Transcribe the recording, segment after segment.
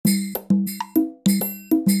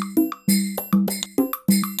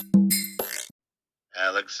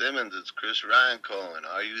Alex Simmons. It's Chris Ryan calling.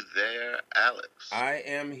 Are you there, Alex? I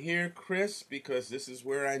am here, Chris, because this is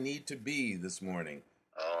where I need to be this morning,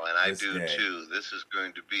 Oh, and I this do day. too. This is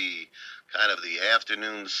going to be kind of the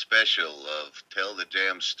afternoon special of Tell the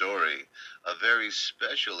Damn Story. A very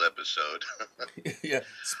special episode. Yeah,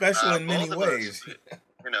 special in many Both of us, ways.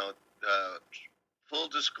 you know, uh, full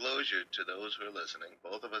disclosure to those who are listening,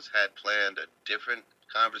 both of us had planned a different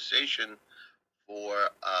conversation for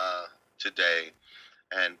today,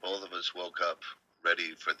 and both of us woke up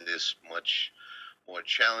ready for this much more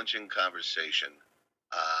challenging conversation.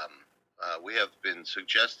 Um, we have been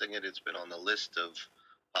suggesting it. It's been on the list of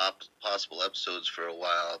possible episodes for a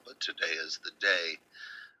while, but today is the day.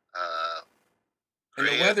 Uh, And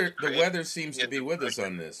the create, weather the create weather seems to be with us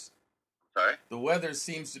depression. on this. Sorry, The weather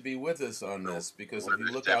seems to be with us on the, this the because if you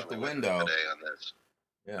weather's look out the definitely with us window, today on this.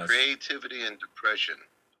 yes. Creativity and depression,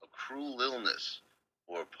 a cruel illness,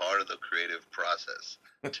 or part of the creative process.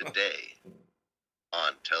 Today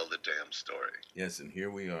on Tell the Damn Story. Yes, and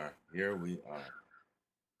here we are. Here we are.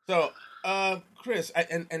 So, Chris,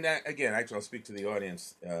 and that, again, actually, I'll speak to the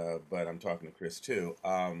audience, but I'm talking to Chris too.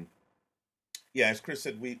 Yeah, as Chris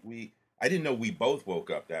said, I didn't know we both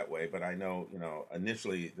woke up that way, but I know,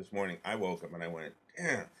 initially this morning I woke up and I went,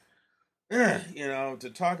 damn, to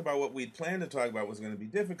talk about what we'd planned to talk about was going to be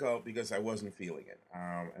difficult because I wasn't feeling it.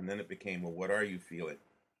 And then it became, well, what are you feeling?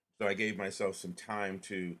 So I gave myself some time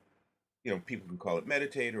to, people can call it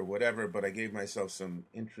meditate or whatever, but I gave myself some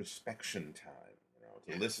introspection time,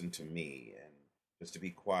 to Yeah. listen to me and just to be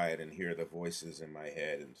quiet and hear the voices in my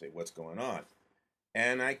head and say, what's going on?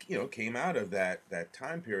 And I, came out of that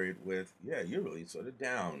time period with, yeah, you're really sort of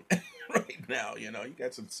down right now. You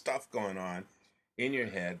got some stuff going on in your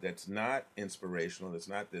head that's not inspirational. That's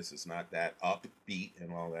not this. It's not that upbeat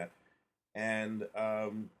and all that. And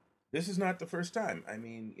this is not the first time. I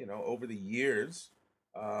mean, over the years,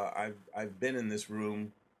 I've been in this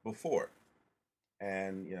room before,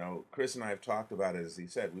 and Chris and I have talked about it. As he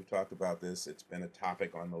said, we've talked about this. It's been a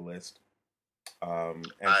topic on the list. And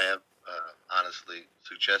I have honestly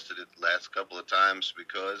suggested it the last couple of times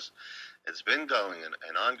because it's been going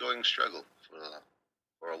an ongoing struggle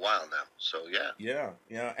for a while now. So yeah,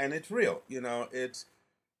 yeah, and it's real. It's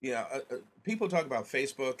people talk about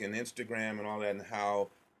Facebook and Instagram and all that, and how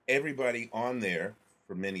everybody on there,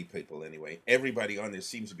 for many people anyway, everybody on there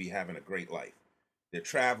seems to be having a great life. They're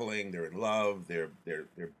traveling, they're in love, they're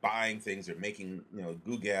buying things, they're making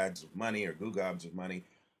googads of money or googobs of money.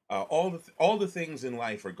 All the things in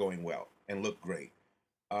life are going well and look great.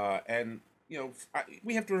 And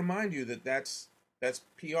we have to remind you that that's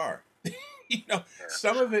PR. yeah.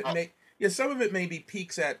 Some of it Oh, may yeah, some of it may be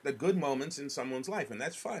peaks at the good moments in someone's life, and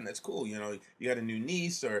that's fun. That's cool. You got a new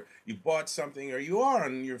niece, or you bought something, or you are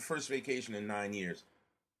on your first vacation in 9 years.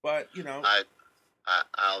 But I,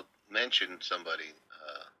 I'll mention somebody,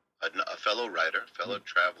 a fellow writer, fellow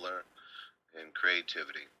traveler in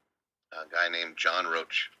creativity, a guy named John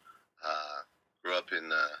Roach. Uh, Grew up in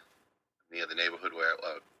near the neighborhood where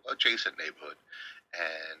adjacent neighborhood,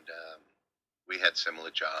 and we had similar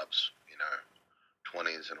jobs in our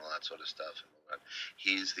 20s and all that sort of stuff.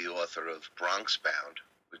 He's the author of Bronx Bound,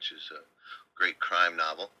 which is a great crime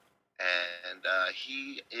novel, and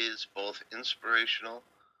he is both inspirational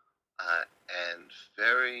uh, and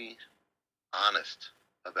very honest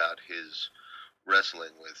about his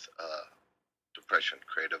wrestling with depression,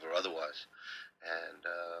 creative or otherwise. And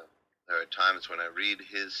there are times when I read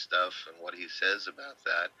his stuff and what he says about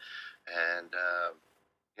that, and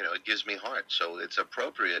it gives me heart. So it's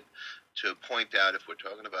appropriate to point out, if we're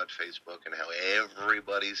talking about Facebook and how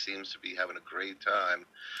everybody seems to be having a great time,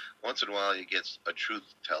 once in a while you get a truth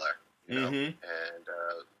teller, mm-hmm. and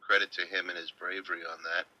credit to him and his bravery on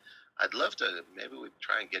that. I'd love to, maybe we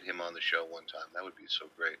try and get him on the show one time. That would be so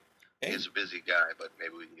great. He's Hey, a busy guy, but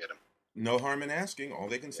maybe we can get him. no harm in asking. All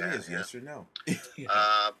they can say Yeah, is yeah. yes or no.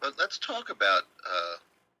 Yeah. But let's talk about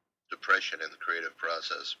depression in the creative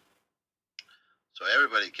process. So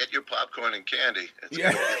everybody, get your popcorn and candy. It's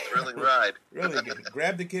Yeah. going to be a thrilling ride. Really,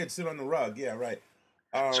 grab the kid, sit on the rug. Yeah, right.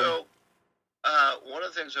 Um, So one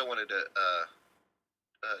of the things I wanted to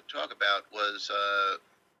talk about was,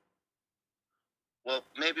 well,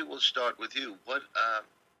 maybe we'll start with you.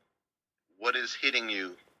 What is hitting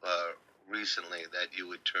you recently that you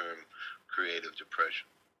would term creative depression?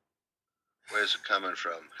 Where's it coming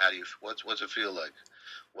from? What's it feel like?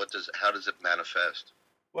 How does it manifest?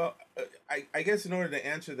 well, I guess in order to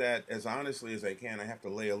answer that as honestly as I can, I have to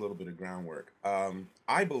lay a little bit of groundwork.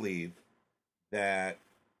 I believe that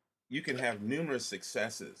you can have numerous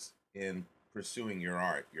successes in pursuing your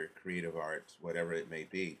art, your creative arts, whatever it may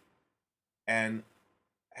be, and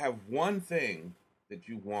have one thing that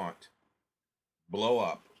you want blow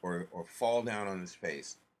up or fall down on his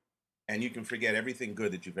face, and you can forget everything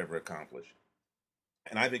good that you've ever accomplished.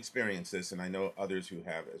 And I've experienced this, and I know others who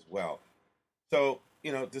have as well. So,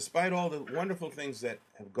 despite all the wonderful things that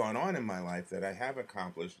have gone on in my life that I have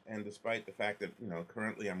accomplished, and despite the fact that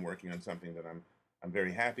currently I'm working on something that I'm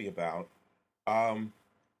very happy about, um,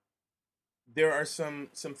 there are some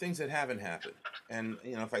things that haven't happened. And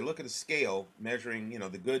if I look at a scale measuring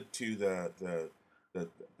the good to the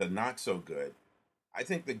the not so good, I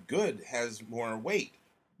think the good has more weight.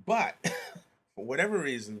 But for whatever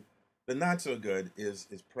reason, the not so good is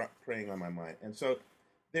preying on my mind. And so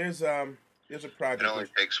there's um there's a It project only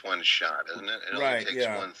which, takes one shot, isn't it? It only right, takes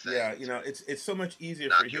yeah, one thing yeah, to it's so much easier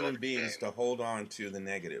for knock you off human your beings game. to hold on to the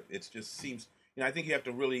negative. It just seems, I think you have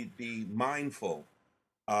to really be mindful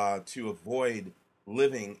to avoid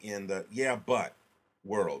living in the yeah but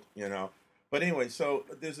world. But anyway, so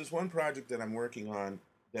there's this one project that I'm working on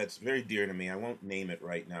that's very dear to me. I won't name it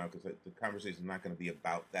right now because the conversation is not going to be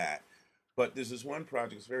about that. But there's this one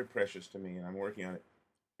project that's very precious to me, and I'm working on it.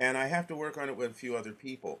 And I have to work on it with a few other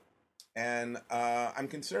people, and I'm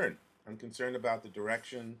concerned. I'm concerned about the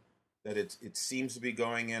direction that it seems to be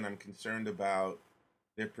going in. I'm concerned about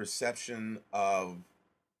their perception of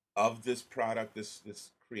this product, this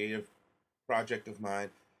creative project of mine.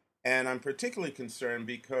 And I'm particularly concerned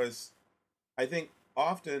because I think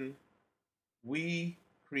often we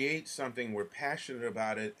create something, we're passionate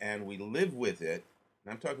about it, and we live with it.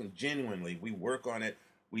 And I'm talking genuinely. We work on it,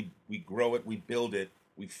 we grow it, we build it,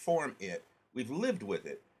 we form it, we've lived with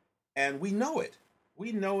it, and we know it.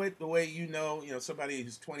 We know it the way somebody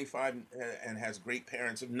who's 25 and has great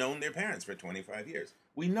parents have known their parents for 25 years.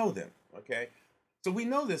 We know them, okay? So we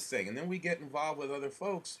know this thing, and then we get involved with other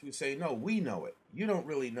folks who say, "No, we know it. You don't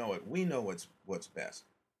really know it. We know what's best."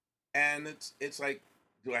 And it's like,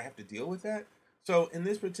 do I have to deal with that? So in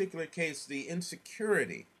this particular case, the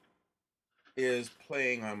insecurity is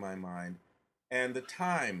playing on my mind, and the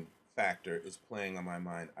time factor is playing on my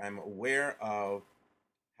mind. I'm aware of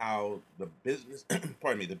how the business,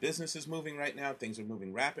 pardon me, the business is moving right now. Things are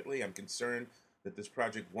moving rapidly. I'm concerned that this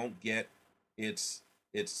project won't get its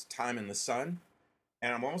its time in the sun,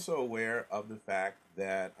 and I'm also aware of the fact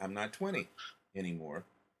that I'm not 20 anymore.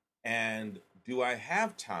 And do I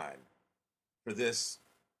have time for this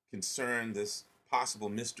concern, this possible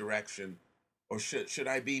misdirection, or should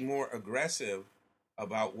I be more aggressive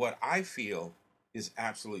about what I feel is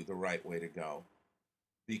absolutely the right way to go?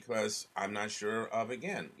 Because I'm not sure of,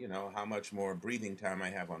 again, how much more breathing time I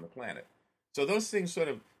have on the planet. So those things sort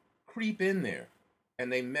of creep in there,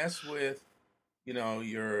 and they mess with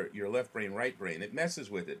your left brain, right brain. It messes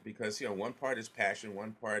with it because one part is passion,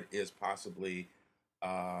 one part is possibly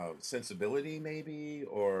sensibility, maybe,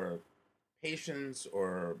 or patience,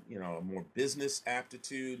 or a more business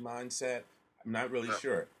aptitude mindset. I'm not really Well,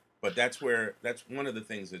 sure, but that's one of the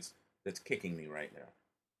things that's kicking me right now.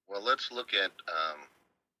 well, let's look at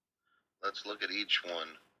each one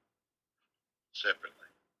separately.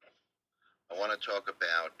 I want to talk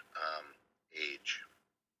about age.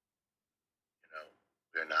 You know,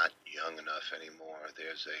 we're not young enough anymore.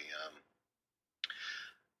 There's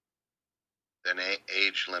an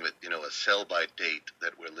age limit. A sell by date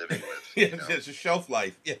that we're living with. Yes, it's a shelf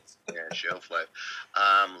life. Yes. Yeah, shelf life.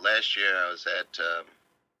 Last year I was at I'm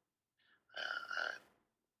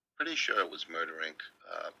pretty sure it was Murder Inc.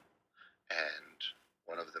 And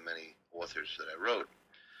one of the many authors that I wrote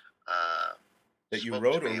uh, That you spoke to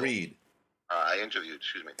wrote or me. read? I interviewed.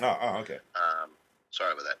 Excuse me. Oh, okay.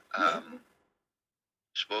 Sorry about that. Yeah.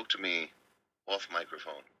 Spoke to me off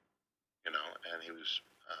microphone. And he was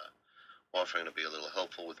offering to be a little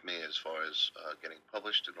helpful with me as far as getting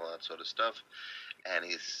published and all that sort of stuff. And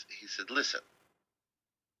he said, "Listen."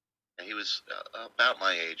 And he was about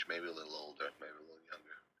my age, maybe a little older, maybe a little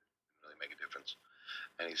younger. Didn't really make a difference.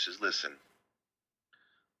 And he says, "Listen,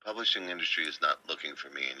 publishing industry is not looking for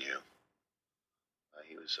me and you."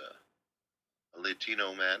 He was a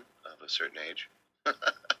Latino man of a certain age,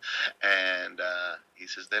 and he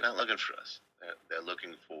says they're not looking for us. They're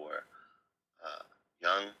looking for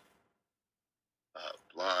young,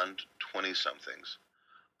 blonde 20-somethings,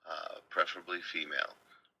 preferably female,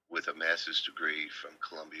 with a master's degree from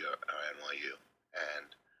Columbia or NYU. And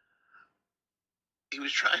he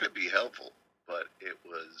was trying to be helpful, but uh,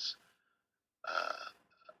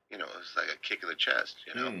 it was like a kick in the chest.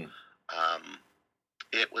 Mm. Um,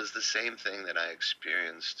 it was the same thing that I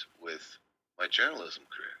experienced with my journalism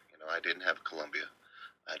career. I didn't have Columbia,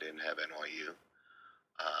 I didn't have NYU.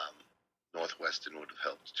 Northwestern would have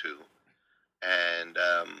helped too, and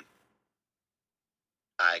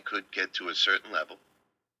I could get to a certain level,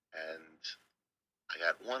 and I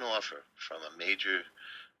got one offer from a major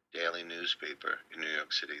daily newspaper in New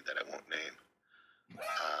York City that I won't name.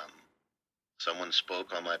 Someone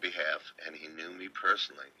spoke on my behalf, and he knew me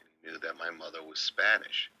personally. He knew that my mother was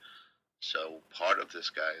Spanish. So part of this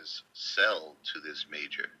guy's sell to this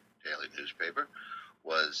major daily newspaper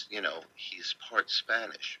was, he's part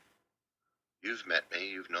Spanish. You've met me.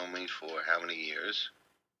 You've known me for how many years?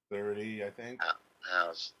 30, I think.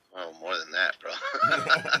 Well, more than that, bro.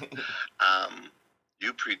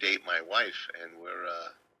 You predate my wife, and we're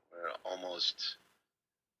almost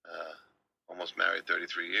married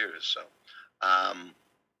 33 years. So,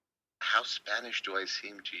 how Spanish do I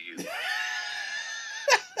seem to you?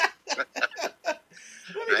 Let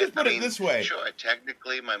me just put it this way. Sure,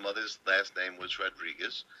 technically my mother's last name was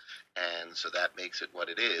Rodriguez, and so that makes it what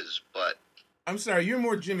it is, but... I'm sorry, you're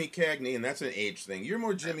more Jimmy Cagney, and that's an age thing. You're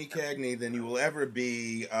more Jimmy Cagney than you will ever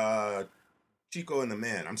be Chico and the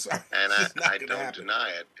Man. I'm sorry. And I don't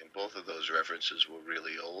deny it, and both of those references were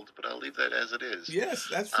really old, but I'll leave that as it is. Yes,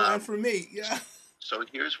 that's fine for me, yeah. So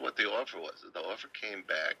here's what the offer was. The offer came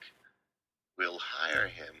back, we'll hire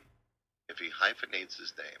him if he hyphenates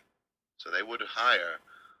his name. So they would hire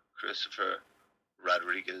Christopher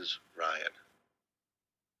Rodriguez Ryan.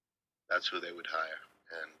 That's who they would hire.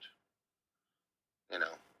 And,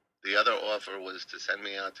 the other offer was to send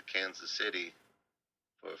me out to Kansas City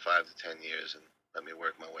for 5 to 10 years and let me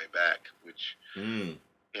work my way back, which, if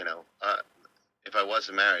I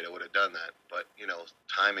wasn't married, I would have done that. But,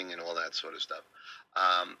 timing and all that sort of stuff.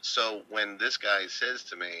 So when this guy says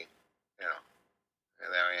to me, and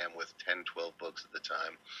there I am with 10, 12 books at the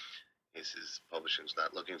time, he says, publishing's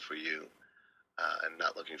not looking for you and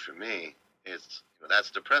not looking for me. It's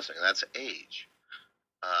that's depressing. That's age.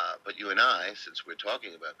 But you and I, since we're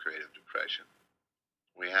talking about creative depression,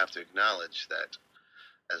 we have to acknowledge that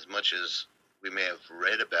as much as we may have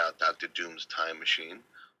read about Dr. Doom's time machine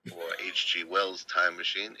or H.G. Wells' time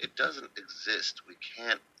machine, it doesn't exist. We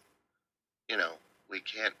can't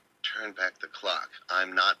turn back the clock.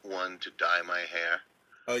 I'm not one to dye my hair.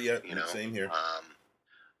 Oh, yeah, same here.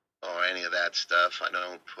 Or any of that stuff. I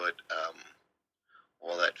don't put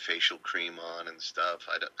all that facial cream on and stuff.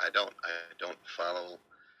 I don't follow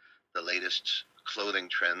the latest clothing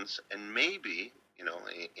trends. And maybe,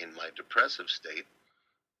 in my depressive state,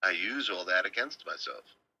 I use all that against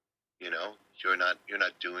myself. You're not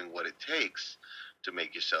doing what it takes to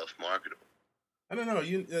make yourself marketable. I don't know.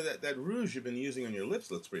 That rouge you've been using on your lips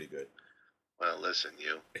looks pretty good. Well, listen,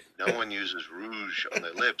 no one uses rouge on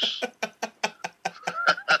their lips.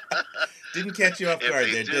 Didn't catch you off guard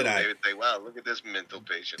there, did I? They would say, wow, look at this mental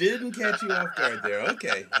patient. Didn't catch you off guard there.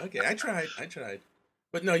 Okay. I tried.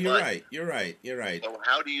 But no, you're right. So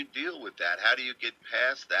how do you deal with that? How do you get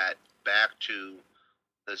past that back to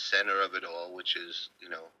the center of it all, which is,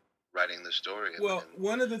 writing the story? Well,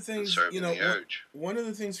 one of the things, one of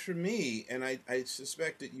the things for me, and I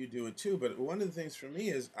suspect that you do it too, but one of the things for me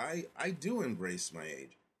is I do embrace my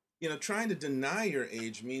age. Trying to deny your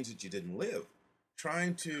age means that you didn't live.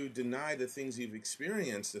 Trying to deny the things you've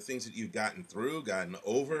experienced, the things that you've gotten through, gotten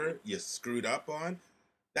over, you screwed up on,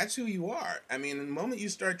 that's who you are. I mean, the moment you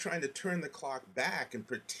start trying to turn the clock back and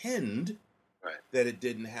pretend that it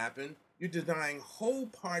didn't happen, you're denying whole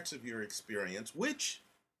parts of your experience, which,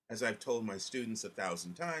 as I've told my students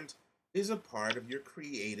 1,000 times, is a part of your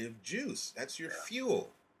creative juice. That's your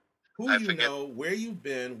fuel. Who you know, where you've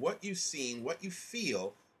been, what you've seen, what you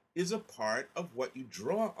feel is a part of what you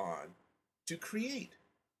draw on to create.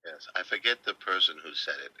 Yes, I forget the person who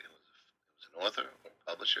said it. It was an author or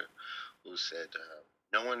publisher who said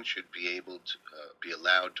no one should be able to be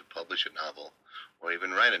allowed to publish a novel or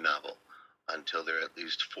even write a novel until they're at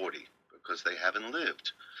least 40 because they haven't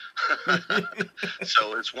lived.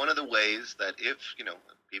 So it's one of the ways that if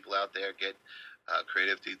people out there get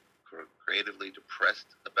creatively depressed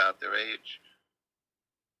about their age,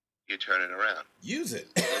 you turn it around. Use it.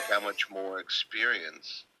 Look how much more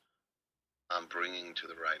experience I'm bringing to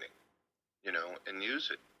the writing, and use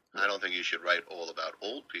it. I don't think you should write all about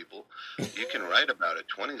old people. You can write about a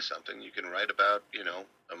 20-something. You can write about,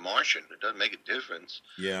 a Martian. It doesn't make a difference.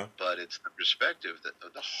 Yeah. But it's the perspective,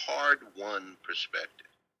 the hard-won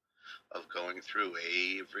perspective of going through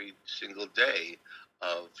every single day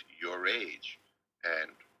of your age.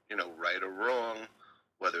 And, right or wrong,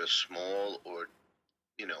 whether small or,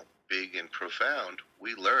 big and profound,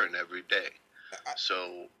 we learn every day.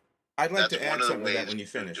 So I'd like to add something to that when you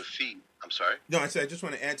finish. I'm sorry? No, I said I just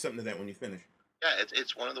want to add something to that when you finish. Yeah,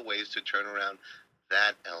 it's one of the ways to turn around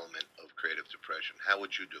that element of creative depression. How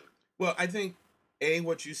would you do it? Well, I think,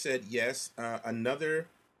 what you said, yes. Another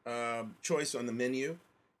choice on the menu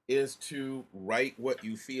is to write what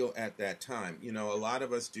you feel at that time. You know, a lot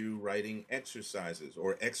of us do writing exercises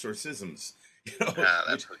or exorcisms, you know, Ah,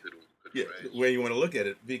 which, that's a good yeah, phrase. where you want to look at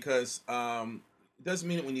it, because it doesn't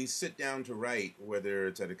mean that when you sit down to write, whether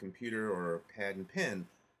it's at a computer or a pad and pen,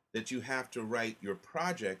 that you have to write your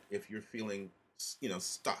project if you're feeling, you know,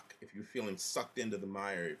 stuck, if you're feeling sucked into the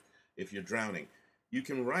mire, if you're drowning. You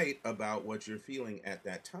can write about what you're feeling at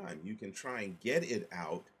that time. You can try and get it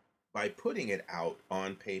out by putting it out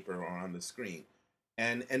on paper or on the screen,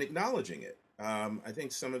 and acknowledging it. I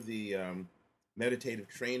think some of the meditative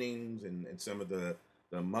trainings and some of the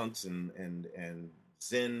monks and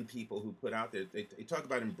Zen people who put out there, they talk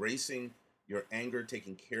about embracing your anger,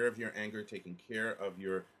 taking care of your anger, taking care of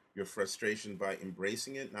your frustration by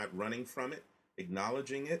embracing it, not running from it,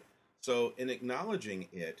 acknowledging it. So in acknowledging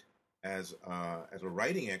it as a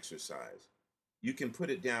writing exercise, you can put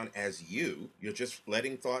it down as you're just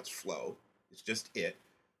letting thoughts flow. It's just it.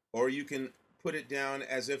 Or you can put it down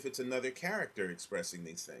as if it's another character expressing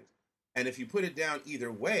these things. And if you put it down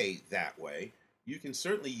either way, that way, you can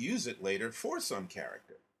certainly use it later for some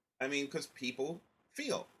character. I mean, because people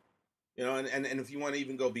feel, you know, and if you want to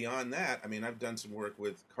even go beyond that, I mean, I've done some work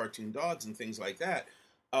with cartoon dogs and things like that.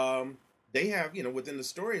 Um, they have, you know, within the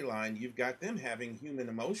storyline, you've got them having human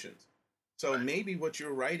emotions. So Right. maybe what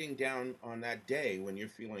you're writing down on that day when you're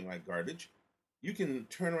feeling like garbage, you can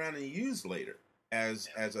turn around and use later Yeah.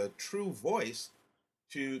 as a true voice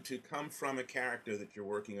to come from a character that you're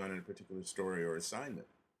working on in a particular story or assignment.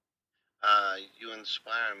 You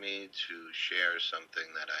inspire me to share something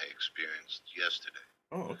that I experienced yesterday.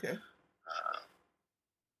 Oh, okay. Uh,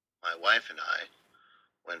 my wife and I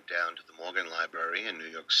went down to the Morgan Library in New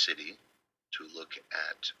York City to look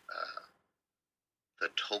at the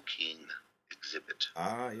Tolkien exhibit,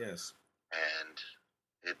 Ah, yes. and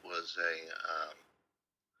it was a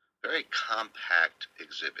very compact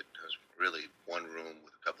exhibit. It was really one room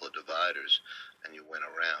with a couple of dividers, and you went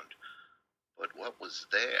around. But what was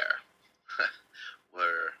there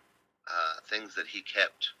were things that he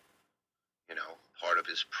kept, you know, part of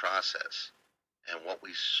his process. And what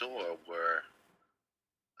we saw were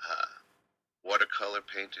uh, watercolor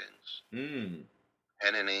paintings, Mm.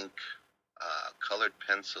 pen and ink, colored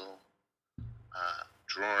pencil,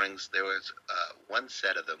 drawings. There was one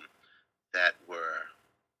set of them that were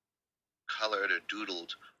colored or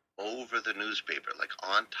doodled over the newspaper, like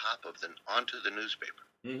on top of the onto the newspaper.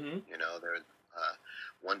 Mm-hmm. You know, there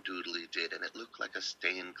one doodle he did, and it looked like a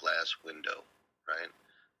stained glass window, right?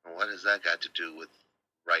 And what has that got to do with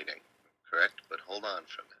writing? Correct, but hold on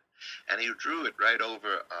for a minute. And he drew it right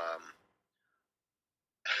over,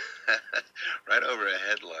 right over a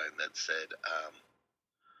headline that said,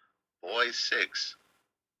 "Boy 6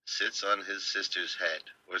 sits on his sister's head,"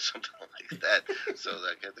 or something like that. So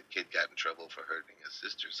that the kid got in trouble for hurting his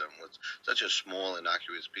sister. Something was such a small,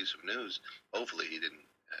 innocuous piece of news. Hopefully, he didn't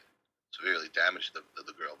severely damage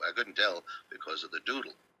the girl. But I couldn't tell because of the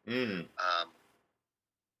doodle. Mm. Um,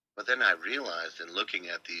 but then I realized in looking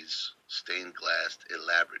at these stained glass,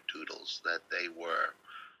 elaborate doodles that they were,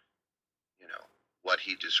 you know, what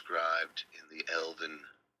he described in the elven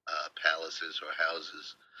palaces or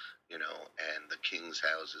houses, you know, and the king's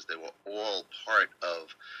houses. They were all part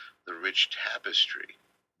of the rich tapestry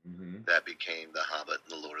Mm-hmm. that became The Hobbit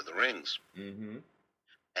and The Lord of the Rings. Mm-hmm.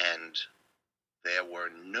 And there were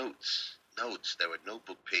notes. There were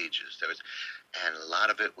notebook pages. And a lot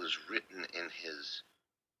of it was written in his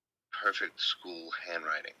perfect school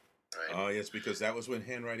handwriting. Right? Oh, yes, because that was when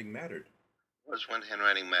handwriting mattered. It was when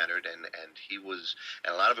handwriting mattered, and he was,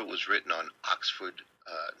 and a lot of it was written on Oxford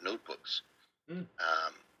notebooks, Mm.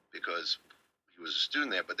 um, because he was a student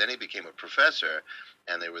there. But then he became a professor,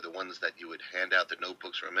 and they were the ones that you would hand out the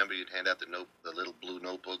notebooks. Remember, you'd hand out the little blue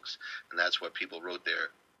notebooks, and that's what people wrote their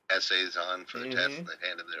essays on for the test, Mm-hmm. and they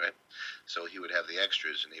handed it in. So he would have the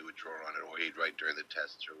extras, and he would draw on it, or he'd write during the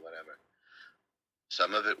tests or whatever.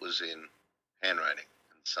 Some of it was in handwriting,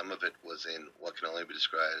 and some of it was in what can only be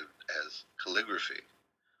described as calligraphy.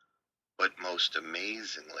 But most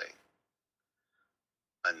amazingly,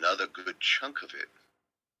 another good chunk of it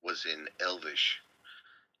was in Elvish.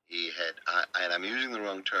 He had, and I'm using the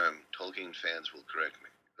wrong term, Tolkien fans will correct me,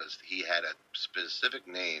 because he had a specific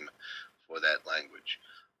name for that language,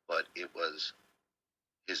 but it was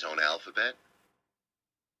his own alphabet,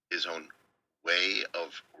 his own way of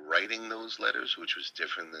writing those letters, which was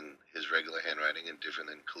different than his regular handwriting and different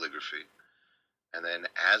than calligraphy. And then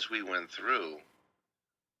as we went through,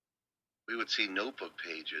 we would see notebook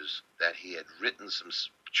pages that he had written some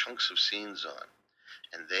chunks of scenes on,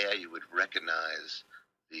 and there you would recognize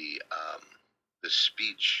the um, the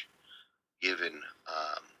speech given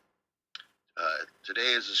to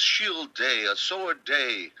today is a shield day, a sword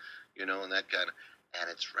day, and that kind of, and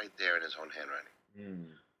it's right there in his own handwriting.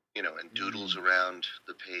 And doodles around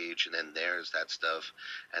the page, and then there's that stuff,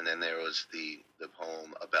 and then there was the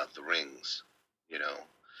poem about the rings, 9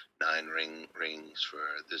 rings for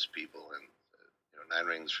this people, and 9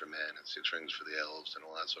 rings for men, and 6 rings for the elves, and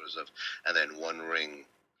all that sort of stuff, and then 1 ring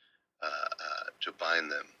to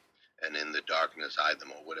bind them, and in the darkness hide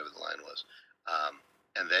them, or whatever the line was,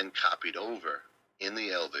 and then copied over in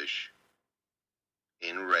the Elvish,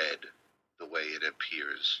 in red, the way it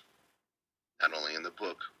appears, not only in the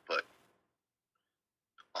book, but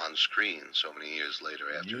on screen so many years later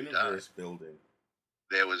after he died. Universe building.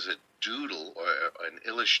 There was a doodle or an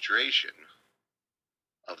illustration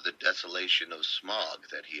of the desolation of Smaug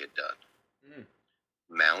that he had done.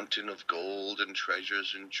 Mountain of gold and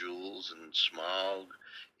treasures and jewels, and Smaug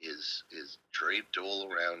is draped all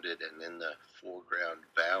around it, and in the foreground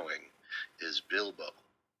bowing is Bilbo.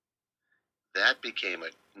 That became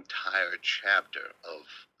an entire chapter of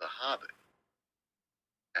The Hobbit.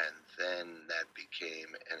 And then that became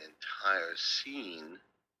an entire scene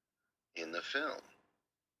in the film.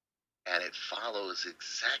 And it follows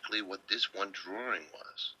exactly what this one drawing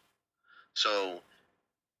was. So,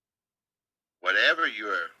 whatever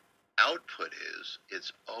your output is,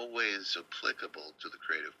 it's always applicable to the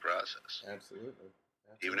creative process. Absolutely.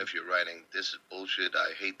 Even if you're writing, this is bullshit,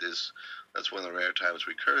 I hate this. That's one of the rare times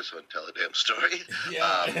we curse on Tell a Damn Story.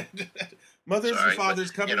 Yeah. Mothers and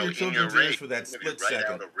fathers, cover your children's ears for that split second. If you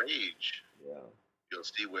write out a rage, you'll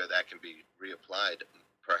see where that can be reapplied,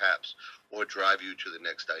 perhaps, or drive you to the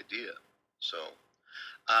next idea. So,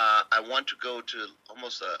 I want to go to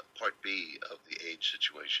almost a part B of the age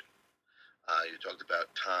situation. You talked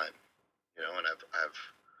about time, and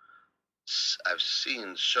I've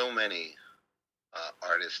seen so many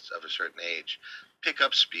artists of a certain age pick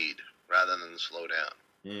up speed rather than slow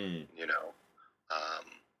down.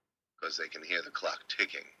 Because they can hear the clock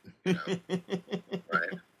ticking.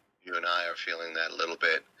 Right? You and I are feeling that a little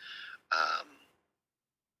bit.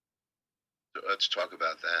 So let's talk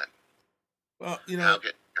about that. Well,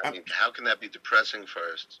 how can that be depressing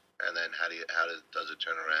first, and then how does it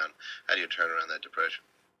turn around? How do you turn around that depression?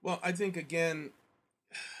 Well, I think again,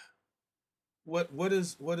 what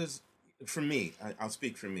is for me? I'll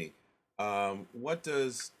speak for me. What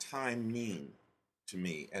does time mean to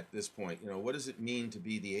me at this point? What does it mean to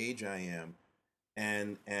be the age I am,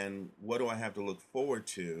 and what do I have to look forward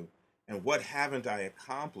to, and what haven't I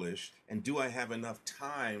accomplished, and do I have enough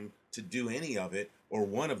time to do any of it or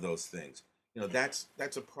one of those things? That's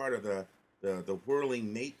a part of the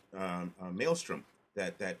whirling maelstrom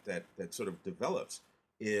that sort of develops.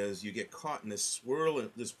 Is you get caught in this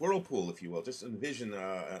whirlpool, if you will. Just envision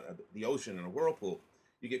the ocean in a whirlpool.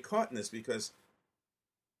 You get caught in this because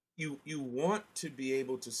you want to be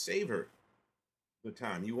able to savor the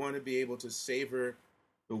time. You want to be able to savor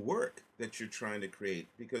the work that you're trying to create.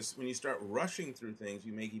 Because when you start rushing through things,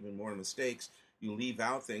 you make even more mistakes. You leave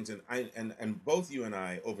out things, and both you and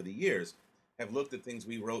I over the years have looked at things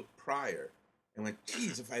we wrote prior and went,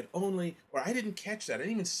 geez, if I'd only, or I didn't catch that, I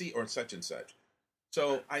didn't even see, or such and such.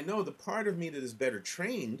 So I know the part of me that is better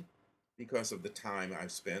trained because of the time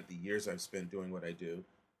I've spent, the years I've spent doing what I do,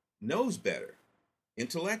 knows better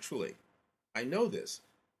intellectually. I know this,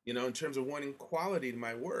 in terms of wanting quality to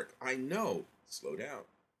my work. I know, slow down,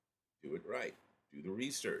 do it right, do the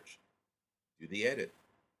research, do the edit,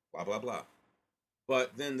 blah, blah, blah.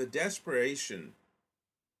 But then the desperation,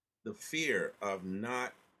 the fear of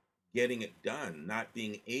not getting it done, not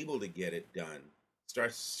being able to get it done,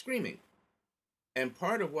 starts screaming. And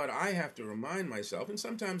part of what I have to remind myself, and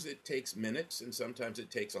sometimes it takes minutes and sometimes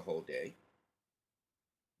it takes a whole day,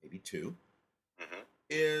 maybe 2,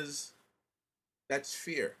 is that's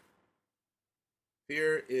fear.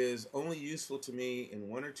 Fear is only useful to me in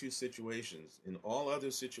 1 or 2 situations. In all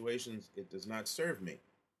other situations, it does not serve me.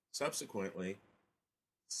 Subsequently,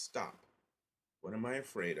 stop. What am I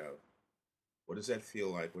afraid of? What does that feel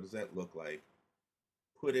like? What does that look like?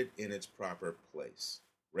 Put it in its proper place.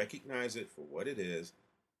 Recognize it for what it is.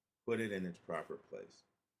 Put it in its proper place.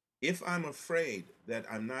 If I'm afraid that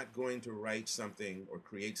I'm not going to write something or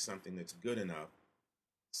create something that's good enough,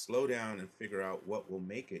 slow down and figure out what will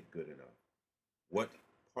make it good enough. What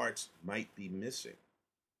parts might be missing?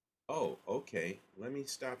 Oh, okay, let me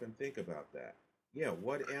stop and think about that. Yeah,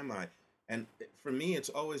 what am I? And for me, it's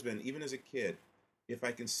always been, even as a kid, if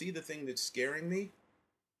I can see the thing that's scaring me,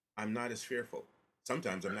 I'm not as fearful.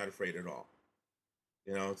 Sometimes I'm not afraid at all.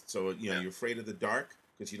 So, you're afraid of the dark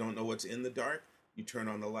because you don't know what's in the dark, you turn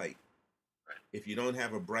on the light. Right. If you don't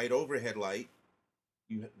have a bright overhead light,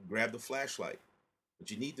 you grab the flashlight. but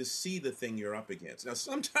you need to see the thing you're up against. Now,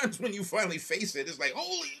 sometimes when you finally face it, it's like,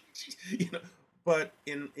 holy, you know. But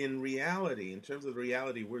in reality, in terms of the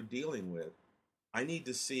reality we're dealing with, I need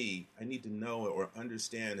to see, I need to know or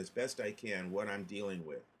understand as best I can what I'm dealing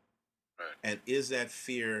with. Right. And is that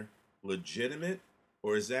fear legitimate,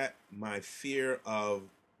 or is that my fear of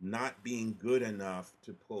not being good enough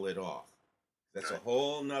to pull it off? That's a Right.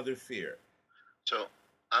 whole nother fear. So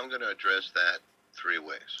I'm going to address that three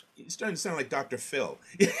ways. You're starting to sound like Dr. Phil.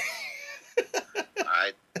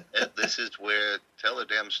 This is where Tell a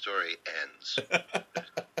Damn Story ends.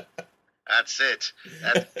 That's it.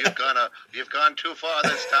 You've gone too far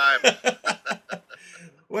this time.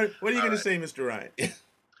 What are you All going to right. say, Mr. Ryan?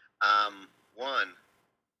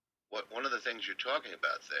 One of the things you're talking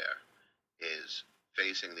about there is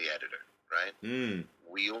facing the editor, right?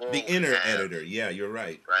 We all The inner have, editor. Yeah, you're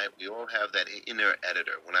right. right? We all have that inner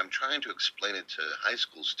editor. When I'm trying to explain it to high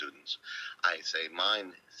school students, I say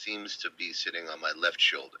mine seems to be sitting on my left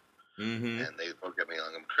shoulder, Mm-hmm. and they look at me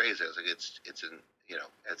like I'm crazy. I was like, it's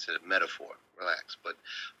a metaphor. Relax,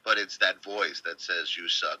 but it's that voice that says you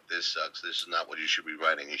suck. This sucks. This is not what you should be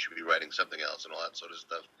writing. You should be writing something else, and all that sort of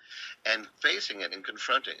stuff. And facing it and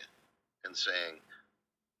confronting it, and saying,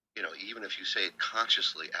 even if you say it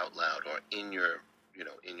consciously out loud or in your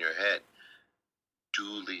head,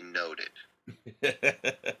 duly noted.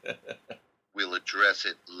 We'll address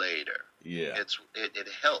it later. Yeah. It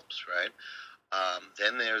helps, right?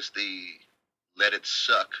 Then there's the let it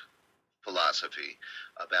suck philosophy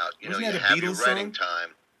about, Wasn't you that a have your Beatles writing song? time,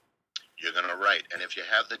 you're going to write. And if you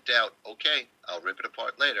have the doubt, okay, I'll rip it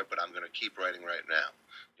apart later, but I'm going to keep writing right now.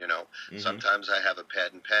 Sometimes I have a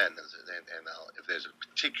pad and pen, and if there's a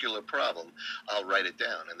particular problem, I'll write it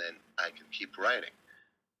down, and then I can keep writing.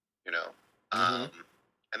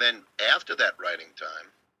 And then after that writing time,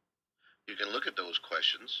 you can look at those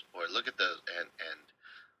questions or look at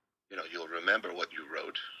and you'll remember what you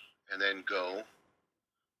wrote, and then go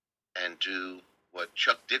and do what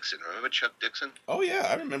Chuck Dixon. Remember Chuck Dixon? Oh yeah,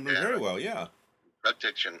 I remember him very well. Yeah. Chuck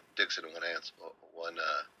Dixon one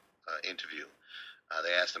interview.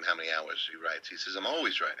 They asked him how many hours he writes. He says, I'm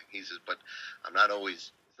always writing. He says, but I'm not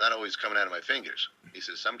always. It's not always coming out of my fingers. He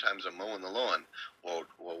says, sometimes I'm mowing the lawn, or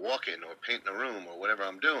walking, or painting a room, or whatever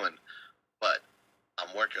I'm doing, but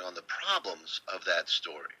I'm working on the problems of that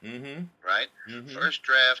story. Mm-hmm. Right? Mm-hmm. First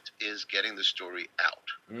draft is getting the story out.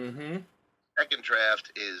 Mm-hmm. Second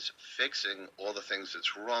draft is fixing all the things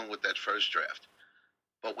that's wrong with that first draft.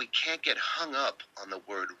 But we can't get hung up on the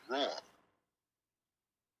word wrong.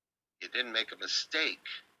 You didn't make a mistake.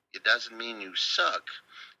 It doesn't mean you suck.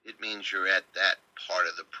 It means you're at that part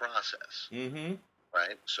of the process. Mm-hmm.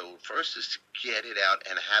 Right? So first is to get it out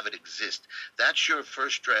and have it exist. That's your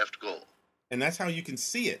first draft goal. And that's how you can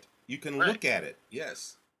see it. You can Right. look at it.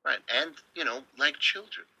 Yes. Right. And, like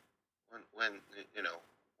children, when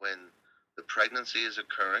the pregnancy is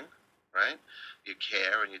occurring, right? You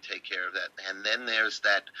care and you take care of that. And then there's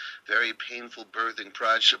that very painful birthing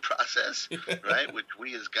process, right? Which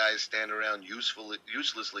we as guys stand around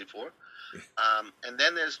uselessly for. And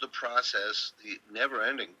then there's the process, the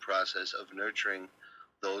never-ending process of nurturing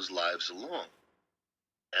those lives along.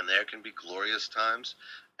 And there can be glorious times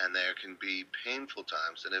and there can be painful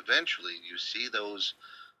times. And eventually you see those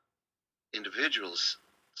individuals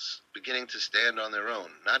beginning to stand on their own,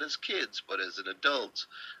 not as kids, but as an adult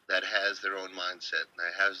that has their own mindset and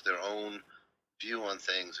that has their own view on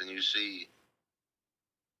things. And you see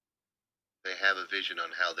they have a vision on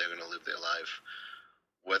how they're going to live their life,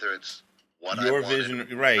 whether it's what Your I wanted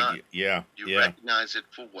vision, right? not. Yeah. You recognize it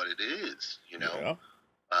for what it is, Yeah.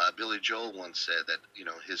 Billy Joel once said that,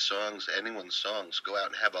 his songs, anyone's songs, go out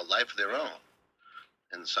and have a life of their own.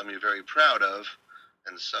 And some you're very proud of,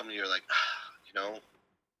 and some you're like,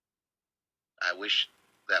 I wish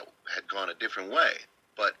that had gone a different way.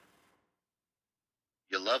 But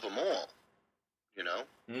you love them all,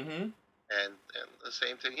 Mm-hmm. And the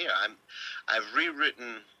same thing here. I've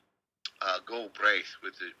rewritten Gold Braith,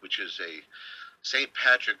 which is a St.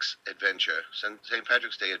 Patrick's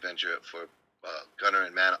Day adventure for Gunnar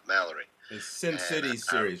and Mallory. It's Sin City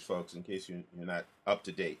series, folks, in case you're not up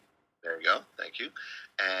to date. There you go. Thank you.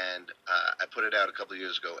 And I put it out a couple of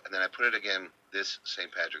years ago, and then I put it again this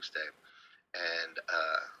St. Patrick's Day. And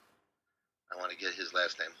I want to get his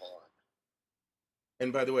last name. Hold on.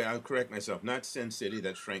 And by the way, I'll correct myself. Not Sin City.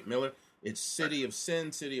 That's Frank Miller. It's City of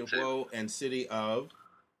Sin, City of Woe, and City of...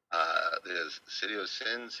 There's City of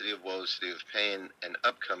Sin, City of Woe, City of Pain, and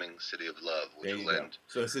upcoming City of Love, which will end.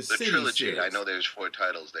 So it's a the city trilogy. series. I know there's 4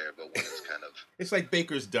 titles there, but one is kind of... It's like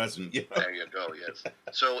Baker's Dozen. There you go, yes.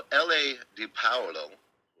 So L.A. DiPaolo,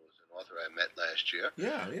 who was an author I met last year.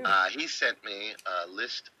 Yeah, yeah. He sent me a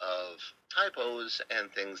list of typos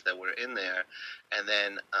and things that were in there, and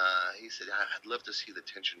then he said, "I'd love to see the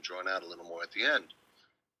tension drawn out a little more at the end."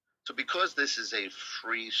 So because this is a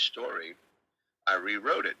free story, I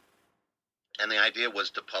rewrote it. And the idea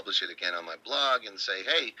was to publish it again on my blog and say,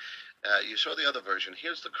 hey, you saw the other version.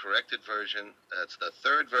 Here's the corrected version. It's the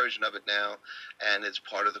third version of it now, and it's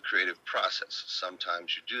part of the creative process.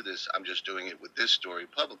 Sometimes you do this. I'm just doing it with this story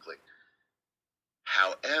publicly.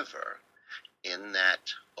 However, in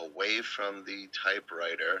that away from the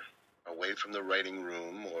typewriter, away from the writing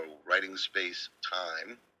room or writing space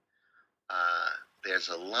time, there's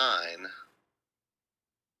a line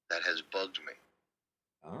that has bugged me.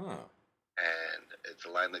 Ah. And it's a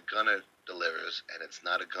line that Gunnar delivers, and it's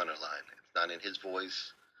not a Gunnar line. It's not in his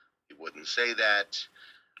voice. He wouldn't say that.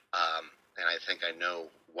 And I think I know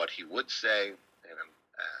what he would say. And,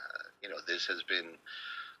 this has been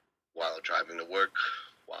while driving to work,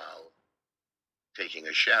 while taking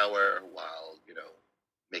a shower, while,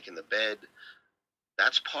 making the bed.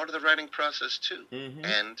 That's part of the writing process, too. Mm-hmm.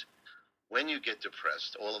 And when you get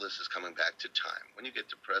depressed, all of this is coming back to time. When you get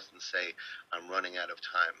depressed and say, I'm running out of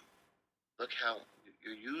time, look how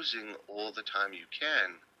you're using all the time you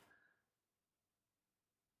can.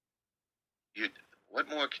 What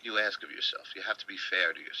more can you ask of yourself? You have to be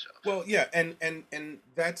fair to yourself. Well, yeah, and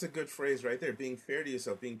that's a good phrase right there. Being fair to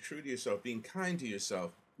yourself, being true to yourself, being kind to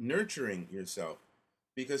yourself, nurturing yourself.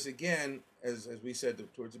 Because again, as we said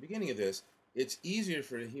towards the beginning of this, it's easier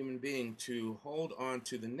for a human being to hold on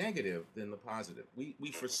to the negative than the positive.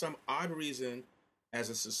 We for some odd reason, as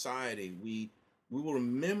a society, we will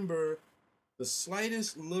remember the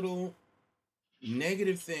slightest little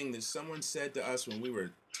negative thing that someone said to us when we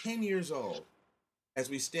were 10 years old as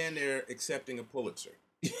we stand there accepting a Pulitzer.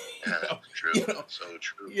 True. So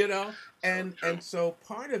true. And so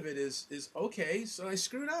part of it is okay, so I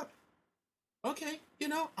screwed up. Okay,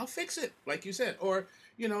 I'll fix it, like you said. Or,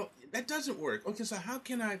 that doesn't work. Okay, so how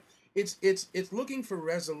can I it's looking for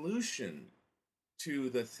resolution to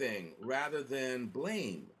the thing rather than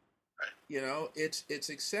blame. Right. It's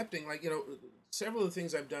accepting, like, several of the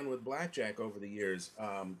things I've done with Blackjack over the years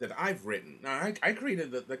that I've written. Now, I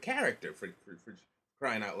created the character for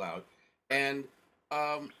crying out loud. And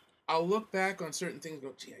I'll look back on certain things and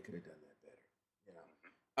go, gee, I could have done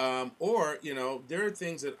that better. Or, there are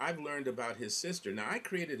things that I've learned about his sister. Now, I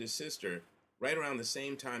created his sister right around the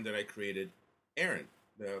same time that I created Aaron.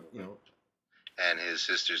 And his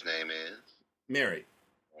sister's name is? Mary.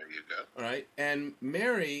 There you go. All right. And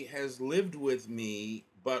Mary has lived with me,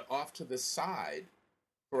 but off to the side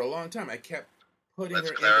for a long time. I kept putting Let's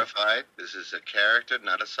her clarify. This is a character,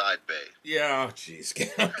 not a side bay. Yeah, oh, jeez.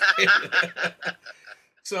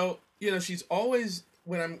 So, she's always,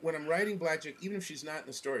 when I'm writing Blackjack, even if she's not in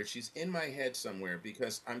the story, she's in my head somewhere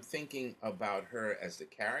because I'm thinking about her as the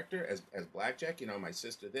character, as Blackjack, my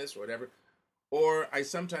sister this or whatever. Or I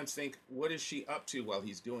sometimes think, what is she up to while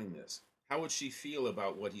he's doing this? How would she feel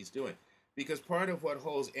about what he's doing? Because part of what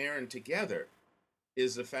holds Aaron together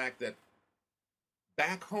is the fact that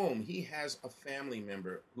back home, he has a family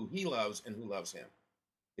member who he loves and who loves him.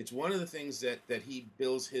 It's one of the things that he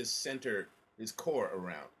builds his center, his core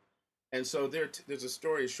around. And so there's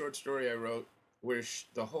a short story I wrote where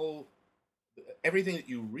everything that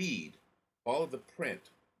you read, all of the print,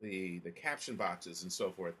 the caption boxes and so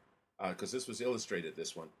forth, because this was illustrated,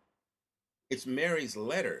 this one, it's Mary's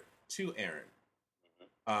letter to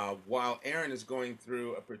Aaron. While Aaron is going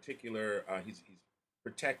through a particular, he's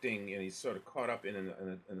protecting, and he's sort of caught up in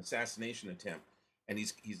an assassination attempt, and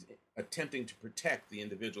he's attempting to protect the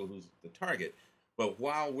individual who's the target. But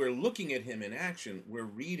while we're looking at him in action, we're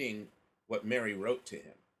reading what Mary wrote to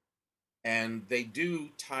him. And they do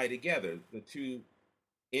tie together. The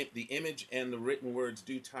image and the written words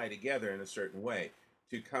do tie together in a certain way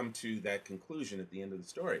to come to that conclusion at the end of the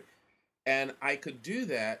story. And I could do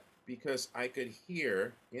that because I could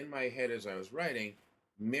hear in my head as I was writing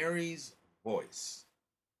Mary's voice,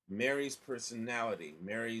 Mary's personality,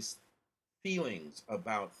 Mary's feelings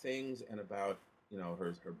about things and about,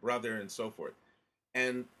 her brother and so forth.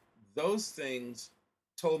 And those things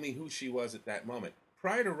told me who she was at that moment.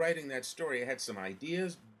 Prior to writing that story, I had some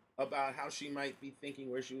ideas about how she might be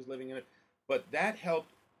thinking, where she was living in it, but that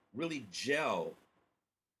helped really gel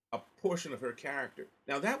a portion of her character.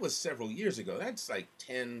 Now, that was several years ago. That's like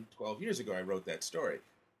 10, 12 years ago I wrote that story.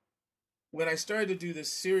 When I started to do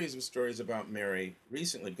this series of stories about Mary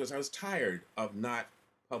recently, because I was tired of not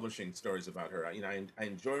publishing stories about her. I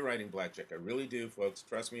enjoy writing Blackjack. I really do, folks.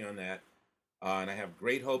 Trust me on that. And I have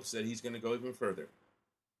great hopes that he's going to go even further.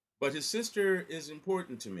 But his sister is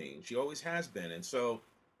important to me. She always has been. And so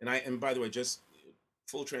And by the way, just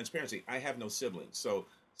full transparency, I have no siblings, so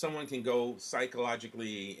someone can go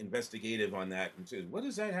psychologically investigative on that and say, what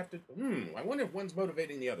does that have to? I wonder if one's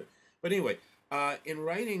motivating the other. But anyway, in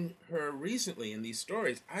writing her recently in these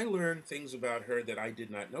stories, I learned things about her that I did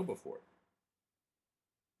not know before.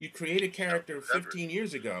 You create a character 15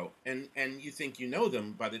 years ago, and you think you know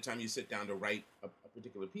them by the time you sit down to write a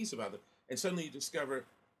particular piece about them, and suddenly you discover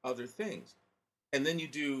other things. And then you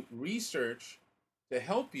do research to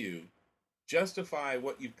help you justify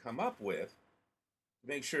what you've come up with,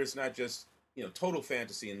 make sure it's not just total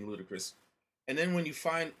fantasy and ludicrous. And then when you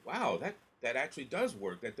find, wow, that actually does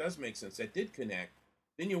work, that does make sense, that did connect,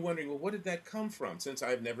 then you're wondering, well, what did that come from? Since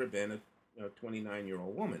I've never been a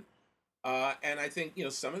 29-year-old woman. And I think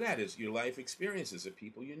some of that is your life experiences, the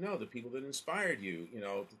people the people that inspired you,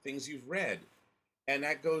 the things you've read, and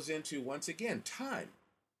that goes into, once again, time.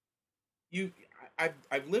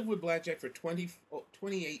 I've lived with Blackjack for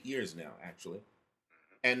 28 years now, actually,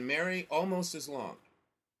 and Mary almost as long.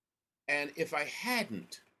 And if I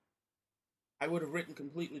hadn't, I would have written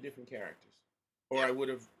completely different characters, or I would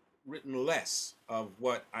have written less of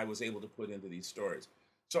what I was able to put into these stories.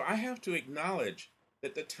 So I have to acknowledge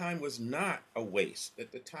that the time was not a waste.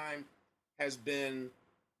 That the time has been,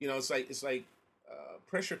 it's like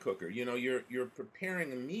pressure cooker. You're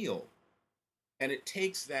preparing a meal, and it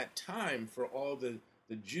takes that time for all the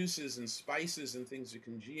juices and spices and things to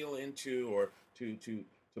congeal into, or to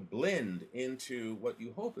blend into what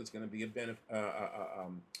you hope is going to be a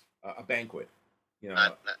banquet.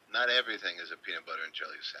 Not everything is a peanut butter and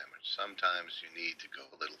jelly sandwich. Sometimes you need to go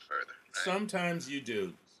a little further. Right? Sometimes you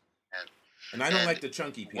do. And I don't like the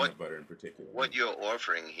chunky peanut butter in particular. What you're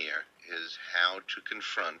offering here is how to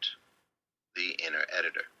confront the inner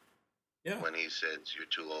editor. Yeah. When he says you're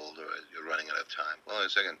too old or you're running out of time. Well, in a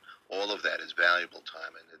second, all of that is valuable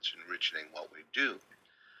time, and it's enriching what we do.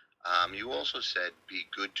 You also said be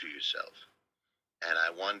good to yourself. And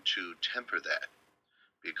I want to temper that,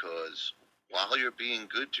 because while you're being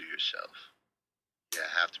good to yourself, you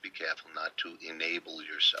have to be careful not to enable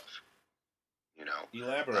yourself.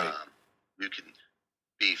 Elaborate. You can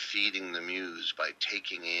be feeding the muse by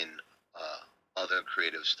taking in other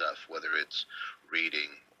creative stuff, whether it's reading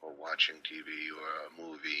or watching TV or a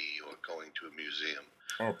movie or going to a museum.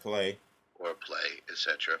 Or play,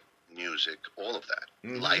 etc. Music, all of that.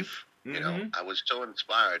 Mm-hmm. Life, Mm-hmm. I was so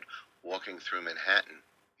inspired walking through Manhattan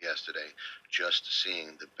yesterday, just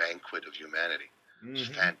seeing the banquet of humanity. It was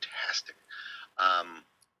fantastic.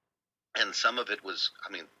 And some of it was,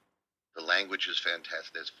 the language is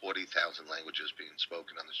fantastic. There's 40,000 languages being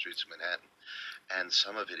spoken on the streets of Manhattan. And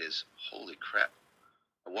some of it is, holy crap.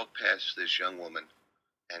 I walked past this young woman,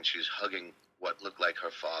 and she's hugging what looked like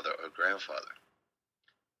her father or grandfather.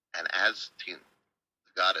 And as the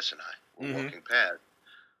goddess and I were walking past,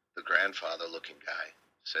 the grandfather-looking guy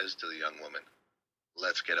says to the young woman,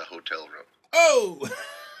 let's get a hotel room. Oh!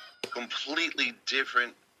 Completely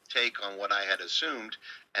different take on what I had assumed,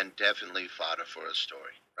 and definitely fodder for a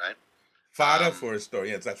story, right? Fodder for a story.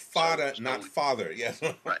 Yes, that's fodder, not father. Yes.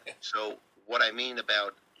 Right. So what I mean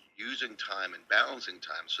about using time and balancing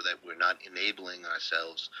time so that we're not enabling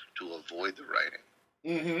ourselves to avoid the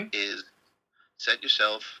writing is set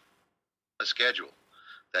yourself a schedule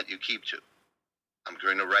that you keep to. I'm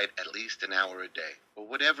going to write at least an hour a day, or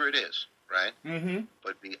whatever it is, right?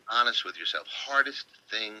 But be honest with yourself. Hardest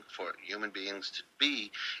thing for human beings to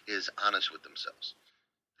be is honest with themselves.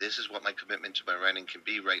 This is what my commitment to my writing can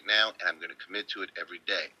be right now, and I'm going to commit to it every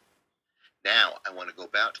day. Now, I want to go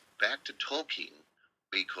back to Tolkien,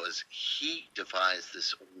 because he devised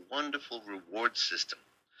this wonderful reward system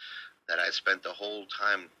that I spent the whole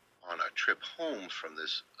time on our trip home from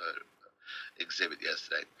this exhibit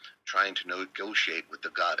yesterday, trying to negotiate with the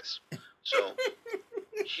goddess. So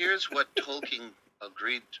here's what Tolkien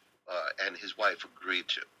agreed, and his wife agreed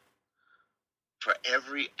to. For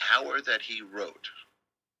every hour that he wrote,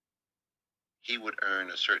 he would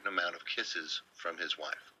earn a certain amount of kisses from his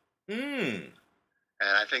wife. And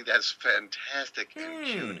I think that's fantastic and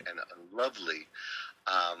cute and lovely.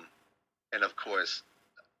 And of course,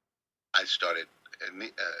 I started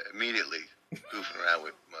immediately goofing around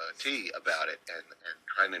with T about it and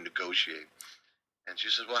trying to negotiate. And she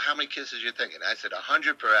says, well, how many kisses are you thinking? I said,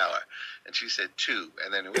 100 per hour. And she said 2.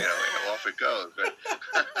 And then, off it goes.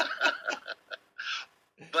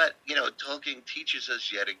 But, Tolkien teaches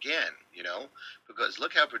us yet again, because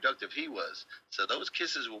look how productive he was. So those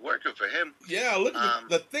kisses were working for him. Yeah, look at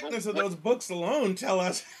the thickness of those books alone tell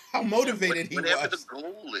us how motivated he was. Whatever the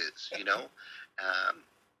goal is,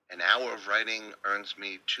 an hour of writing earns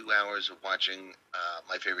me 2 hours of watching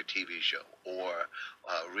my favorite TV show, or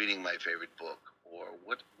reading my favorite book, or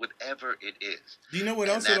whatever it is. Do you know what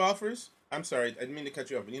And else it that's offers? I'm sorry, I didn't mean to cut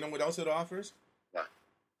you off, but you know what else it offers? right,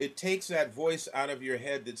 It takes that voice out of your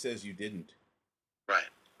head that says you didn't. right,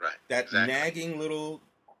 right, That exactly. nagging little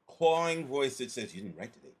clawing voice that says you didn't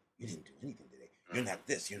write today, you didn't do anything today, you're Mhm. not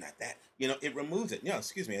this, you're not that. It removes it. No,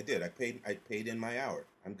 excuse me, I did. I paid in my hour.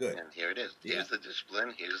 I'm good. And here it is. Yeah. Here's the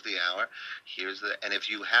discipline. Here's the hour. And if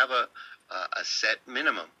you have a set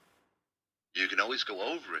minimum, you can always go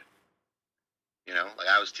over it. Like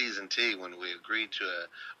I was teasing T when we agreed to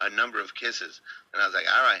a number of kisses, and I was like,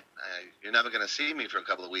 all right, you're never going to see me for a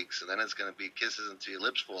couple of weeks, and then it's going to be kisses until your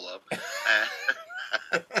lips fall off.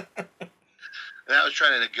 And I was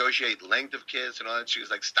trying to negotiate length of kiss and all that. She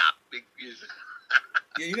was like, stop.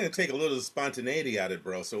 Yeah, you're gonna take a little spontaneity out of it,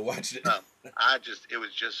 bro. So watch it. It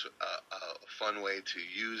was just a fun way to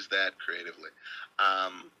use that creatively.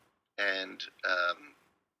 And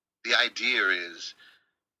the idea is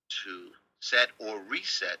to set or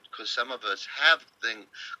reset, because some of us have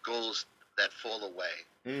goals that fall away,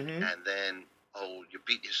 Mm-hmm. and then you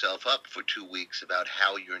beat yourself up for 2 weeks about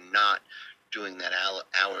how you're not doing that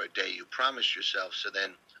hour a day you promised yourself. So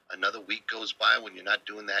then another week goes by when you're not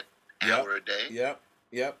doing that hour a day. Yep.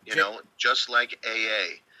 Just like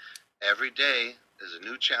AA, every day is a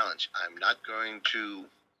new challenge. I'm not going to,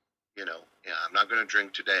 I'm not going to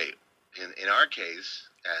drink today. In our case,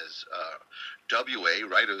 as WA,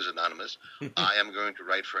 Writers Anonymous, I am going to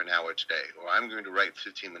write for an hour today, or I'm going to write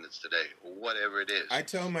 15 minutes today, or whatever it is. I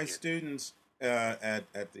tell my students at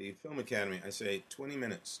the Film Academy, I say 20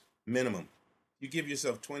 minutes minimum. You give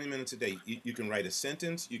yourself 20 minutes a day. You can write a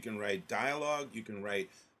sentence, you can write dialogue, you can write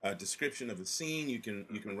a description of a scene, you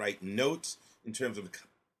can write notes in terms of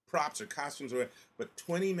props or costumes, but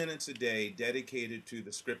 20 minutes a day dedicated to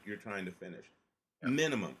the script you're trying to finish,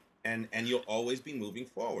 minimum, and you'll always be moving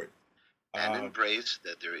forward. And embrace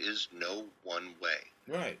that there is no one way.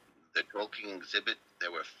 Right. The Tolkien exhibit,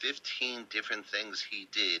 there were 15 different things he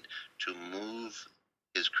did to move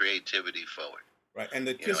his creativity forward. Right, and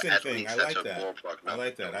the kissing thing, I like that. I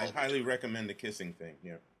like that. I highly recommend the kissing thing.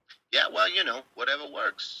 Yeah. Yeah, well, whatever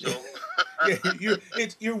works. So yeah,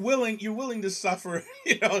 you're willing to suffer,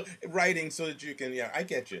 writing so that you can. Yeah, I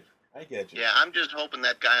get you. Yeah, I'm just hoping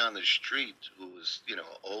that guy on the street who was, the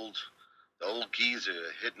old geezer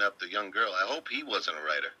hitting up the young girl. I hope he wasn't a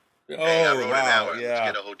writer. Oh, hey, I wrote wow, an hour. yeah.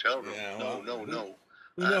 Let's get a hotel room. Yeah, no.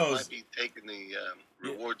 Who knows? Might be taking the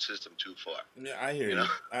reward system too far. Yeah, I hear you.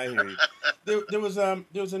 I hear you. There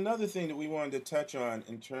was another thing that we wanted to touch on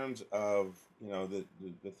in terms of the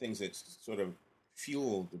things that sort of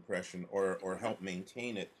fuel depression or help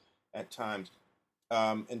maintain it at times.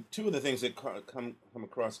 And two of the things that come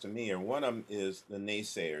across to me, or one of them is the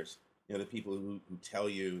naysayers. The people who tell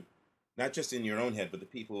you, not just in your own head, but the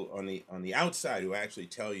people on the outside who actually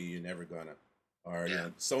tell you you're never gonna, or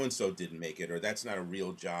so and so didn't make it, or that's not a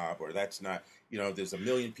real job, or that's not, there's a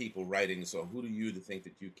million people writing, so who do you to think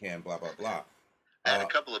that you can, blah blah blah. I had a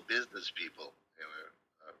couple of business people. They were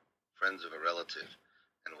friends of a relative,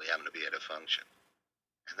 and we happened to be at a function,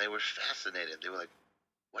 and they were fascinated. They were like,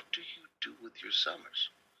 "What do you do with your summers?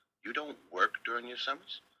 You don't work during your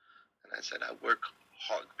summers?" And I said, "I work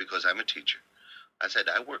hard because I'm a teacher." I said,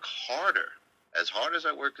 "I work harder. As hard as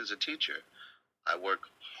I work as a teacher, I work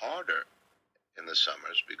harder in the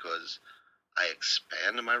summers because I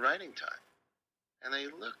expand my writing time." And they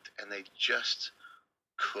looked, and they just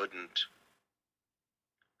couldn't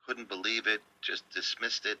believe it, just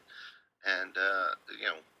dismissed it. And,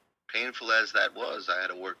 painful as that was, I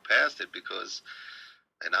had to work past it because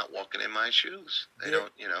they're not walking in my shoes.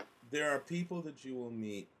 There are people that you will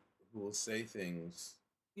meet who will say things,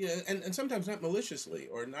 and sometimes not maliciously,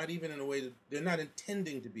 or not even in a way that they're not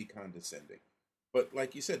intending to be condescending. But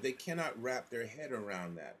like you said, they cannot wrap their head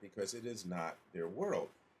around that because it is not their world.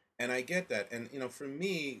 And I get that. And, for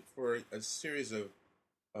me, for a series of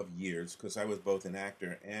years, because I was both an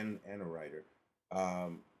actor and a writer,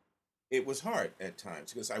 it was hard at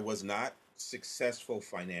times because I was not successful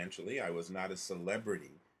financially. I was not a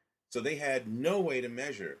celebrity. So they had no way to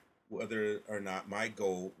measure whether or not my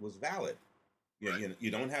goal was valid. Right.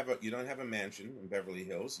 You don't have a mansion in Beverly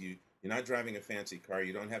Hills. You're not driving a fancy car.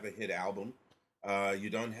 You don't have a hit album. You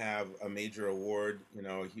don't have a major award,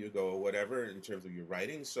 Hugo or whatever in terms of your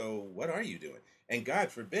writing. So what are you doing? And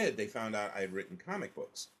God forbid they found out I had written comic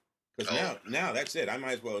books. Because now that's it. I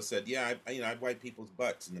might as well have said, I wipe people's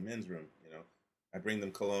butts in the men's room. I bring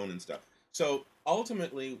them cologne and stuff. So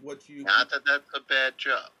ultimately, not that that's a bad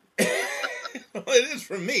job. Well, it is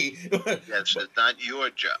for me. That's not your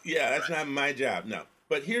job. Yeah, that's not my job. No.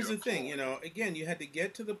 But here's the thing. Again, you had to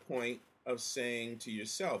get to the point of saying to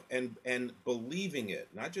yourself and believing it,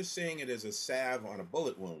 not just saying it as a salve on a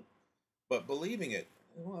bullet wound, but believing it.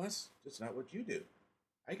 Well, that's just not what you do.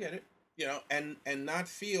 I get it, and not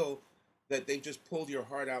feel that they just pulled your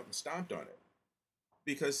heart out and stomped on it,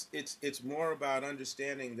 because it's more about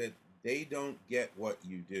understanding that they don't get what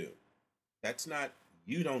you do. That's not,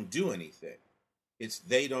 you don't do anything. It's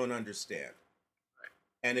they don't understand.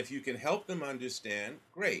 And if you can help them understand,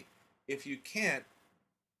 great. If you can't,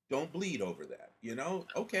 don't bleed over that.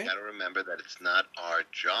 Okay. You got to remember that it's not our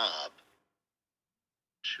job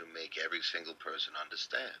to make every single person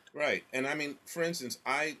understand. Right. And I mean, for instance,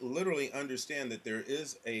 I literally understand that there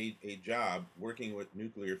is a job working with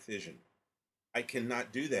nuclear fission. I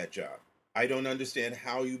cannot do that job. I don't understand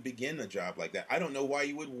how you begin a job like that. I don't know why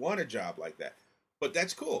you would want a job like that. But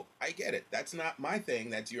that's cool. I get it. That's not my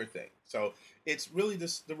thing. That's your thing. So it's really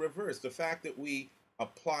the reverse. The fact that we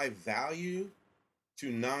apply value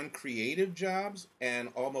to non-creative jobs and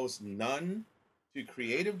almost none to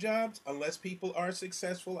creative jobs, unless people are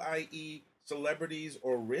successful, i.e., celebrities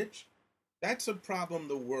or rich, that's a problem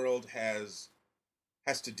the world has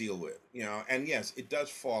to deal with. And yes, it does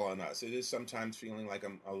fall on us. It is sometimes feeling like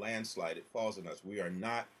a landslide. It falls on us. We are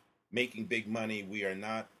not making big money. We are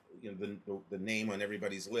not the name on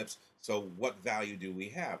everybody's lips. So what value do we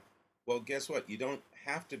have? Well, guess what? You don't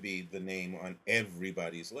have to be the name on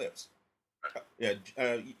everybody's lips.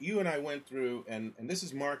 You and I went through, and this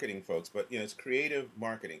is marketing, folks, but it's creative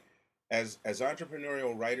marketing. As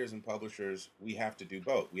entrepreneurial writers and publishers, we have to do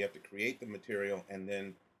both. We have to create the material and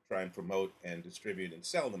then try and promote and distribute and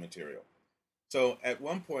sell the material. So at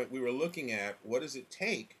one point, we were looking at what does it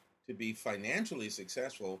take to be financially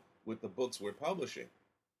successful with the books we're publishing.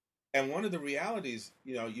 And one of the realities,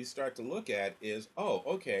 you start to look at is, oh,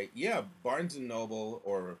 okay, yeah, Barnes & Noble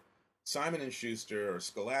or Simon & Schuster or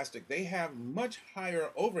Scholastic, they have much higher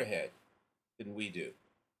overhead than we do.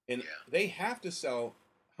 And they have to sell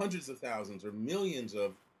hundreds of thousands or millions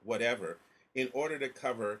of whatever in order to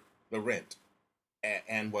cover the rent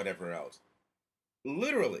and whatever else.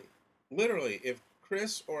 Literally, if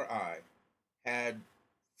Chris or I had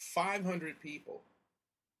 500 people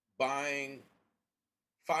buying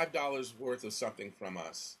 $5 worth of something from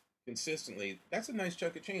us consistently, that's a nice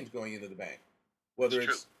chunk of change going into the bank. Whether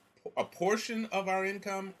it's a portion of our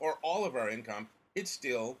income or all of our income, it's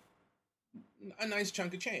still a nice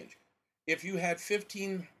chunk of change. If you had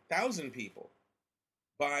 15,000 people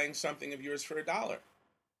buying something of yours for $1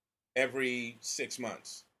 every 6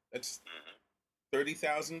 months, that's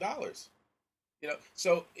 $30,000.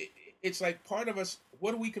 So it's like part of us.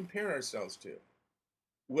 What do we compare ourselves to?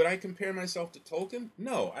 Would I compare myself to Tolkien?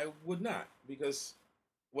 No, I would not, because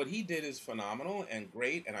what he did is phenomenal and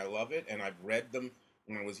great, and I love it, and I've read them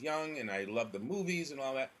when I was young, and I love the movies and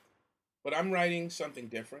all that. But I'm writing something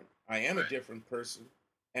different. I am a different person,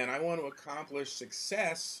 and I want to accomplish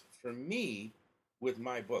success for me with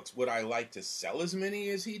my books. Would I like to sell as many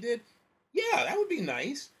as he did? Yeah, that would be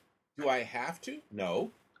nice. Do I have to?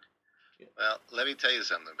 No. Well, let me tell you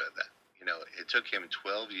something about that. It took him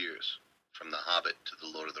 12 years from The Hobbit to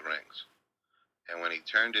The Lord of the Rings. And when he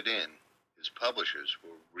turned it in, his publishers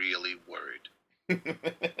were really worried.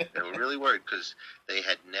 They were really worried because they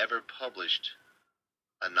had never published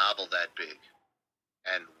a novel that big.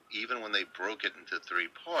 And even when they broke it into 3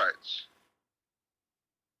 parts,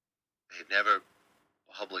 they had never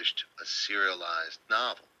published a serialized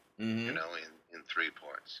novel, in 3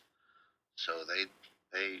 parts. So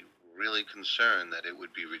they really concerned that it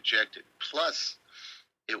would be rejected. Plus,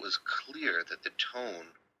 it was clear that the tone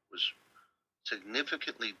was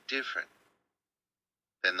significantly different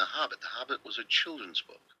than The Hobbit. The Hobbit was a children's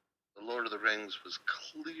book. The Lord of the Rings was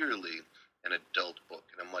clearly an adult book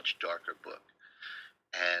and a much darker book.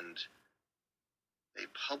 And they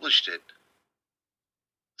published it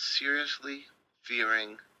seriously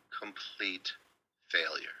fearing complete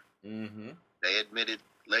failure. Mm-hmm. They admitted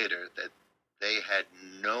later that they had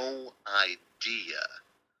no idea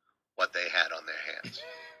what they had on their hands.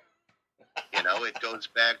 It goes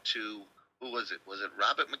back to, who was it? Was it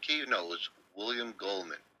Robert McKee? No, it was William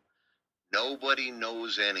Goldman. Nobody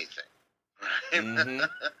knows anything. Right? Mm-hmm.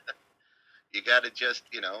 You got to just,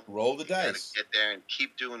 roll the dice. Get there and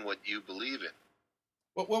keep doing what you believe in.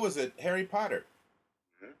 What was it? Harry Potter.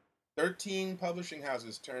 Mm-hmm. 13 publishing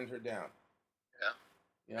houses turned her down.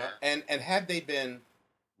 Yeah. And had they been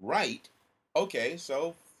right, okay,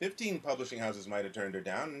 so 15 publishing houses might have turned her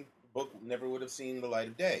down, and the book never would have seen the light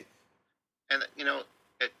of day. And,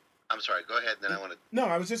 I'm sorry, go ahead, and then I want to... No,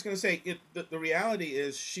 I was just going to say, the reality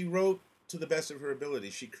is she wrote to the best of her ability.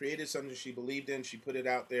 She created something she believed in, she put it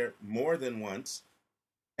out there more than once,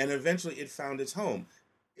 and eventually it found its home.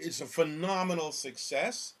 It's a phenomenal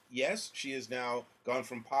success. Yes, she has now gone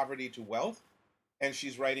from poverty to wealth, and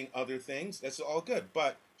she's writing other things. That's all good.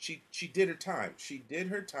 But she did her time. She did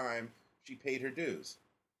her time. She paid her dues,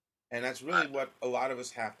 and that's I, really what a lot of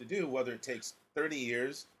us have to do, whether it takes 30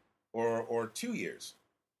 years or 2 years.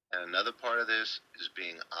 and another part of this is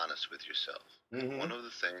being honest with yourself. And Mm-hmm. one of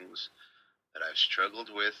the things that I've struggled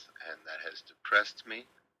with and that has depressed me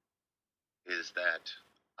is that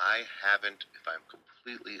I haven't, if I'm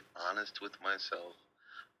completely honest with myself,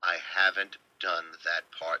 I haven't done that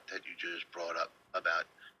part that you just brought up about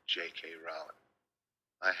J.K. Rowling.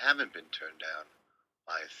 I haven't been turned down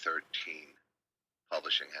by 13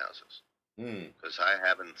 publishing houses Mm. because I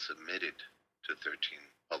haven't submitted to 13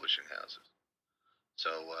 publishing houses. So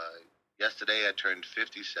yesterday I turned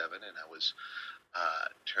 57, and I was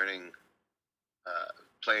turning,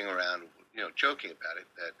 playing around, joking about it,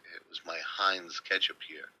 that it was my Heinz ketchup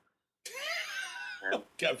year.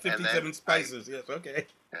 Got And 57 spices. Yes, okay.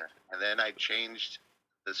 and then I changed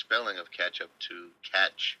the spelling of ketchup to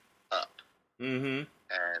catch up. Mm-hmm.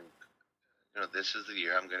 And this is the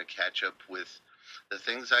year I'm going to catch up with the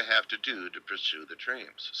things I have to do to pursue the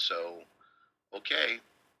dreams. So, okay,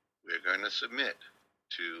 we're going to submit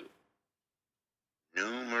to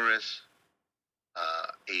numerous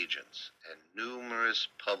agents and numerous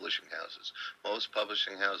publishing houses. Most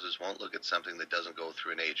publishing houses won't look at something that doesn't go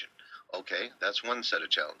through an agent. Okay, that's one set of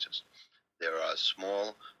challenges. There are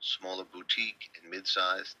smaller boutique and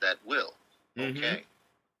mid-size that will. Mm-hmm. Okay.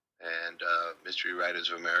 And Mystery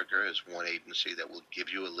Writers of America is one agency that will give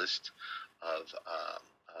you a list of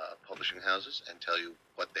publishing houses and tell you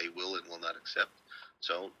what they will and will not accept.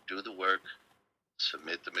 So do the work,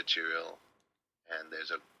 submit the material, and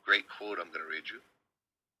there's a great quote I'm going to read you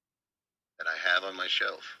that I have on my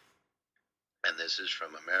shelf. And this is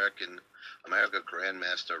from America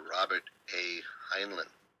Grandmaster Robert A. Heinlein.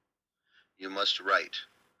 You must write.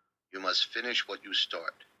 You must finish what you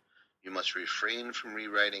start. You must refrain from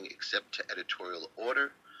rewriting except to editorial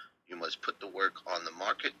order. You must put the work on the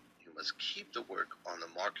market. You must keep the work on the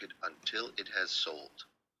market until it has sold.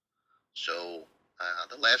 So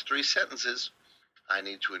the last three sentences, I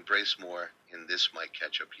need to embrace more in this my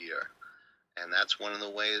catch-up year. And that's one of the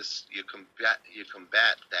ways you combat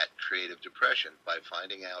that creative depression, by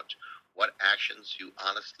finding out what actions you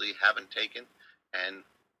honestly haven't taken and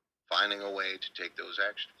finding a way to take those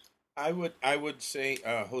actions. I would say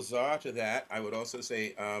huzzah to that. I would also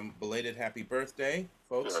say belated happy birthday,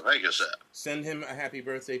 folks. Well, thank you, sir. Send him a happy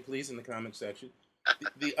birthday, please, in the comment section.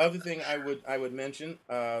 The other thing I would mention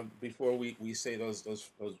before we say those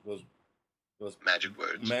Magic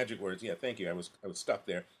words. Magic words. Yeah, thank you. I was stuck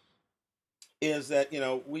there. Is that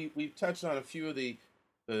we've touched on a few of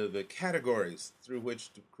the categories through which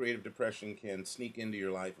creative depression can sneak into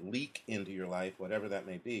your life, leak into your life, whatever that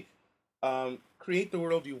may be. Create the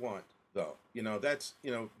world you want, though. That's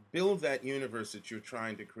build that universe that you're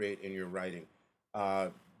trying to create in your writing.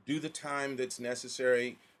 Do the time that's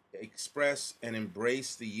necessary. Express and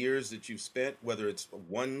embrace the years that you've spent, whether it's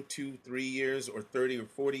 1, 2, 3 years, or 30 or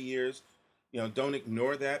 40 years. Don't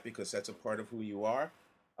ignore that, because that's a part of who you are.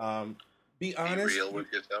 Be honest. Be real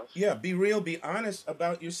with yourself. Yeah, be real. Be honest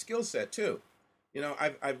about your skill set too.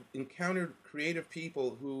 I've encountered creative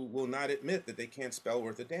people who will not admit that they can't spell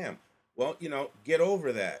worth a damn. Well, get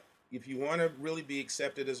over that. If you want to really be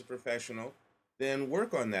accepted as a professional, then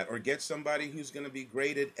work on that, or get somebody who's going to be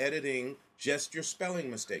great at editing just your spelling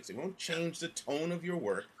mistakes. It won't change the tone of your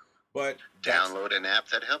work, but download an app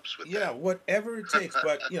that helps with that. Yeah, whatever it takes.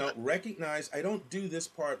 But recognize I don't do this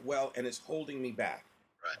part well, and it's holding me back.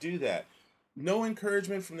 Right. Do that. No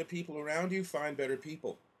encouragement from the people around you. Find better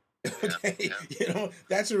people. Okay, Yeah.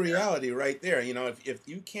 That's a reality right there. If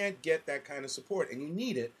you can't get that kind of support and you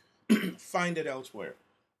need it, find it elsewhere.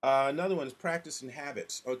 Another one is practice and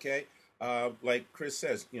habits. Okay, like Chris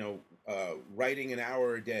says, writing an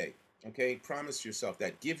hour a day. Okay, promise yourself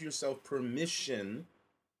that. Give yourself permission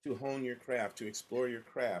to hone your craft, to explore your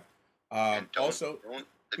craft. And don't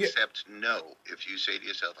Yeah. accept no. If you say to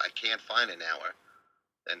yourself, I can't find an hour,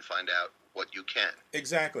 then find out what you can.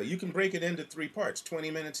 Exactly. You can break it into 3 parts, 20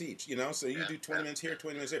 minutes each, so you Yeah, do 20 yeah, minutes here,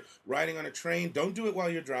 20 minutes here. Riding on a train, don't do it while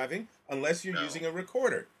you're driving unless you're No. using a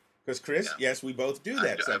recorder. Because, Chris, Yeah. yes, we both do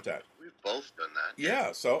that sometimes. We've both done that.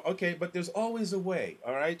 Yeah, so, okay, but there's always a way,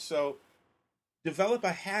 all right? So develop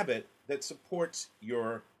a habit that supports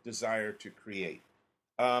your desire to create.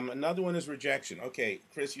 Another one is rejection. Okay,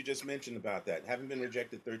 Chris, you just mentioned about that. Haven't been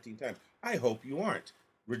rejected 13 times. I hope you aren't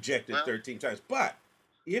rejected Well, 13 times. But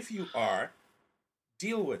if you are,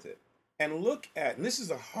 deal with it. And and this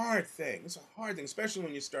is a hard thing. It's a hard thing, especially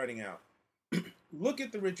when you're starting out. Look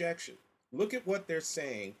at the rejection. Look at what they're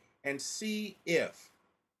saying and see if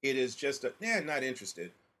it is just a not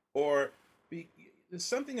interested, or be, there's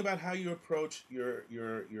something about how you approach your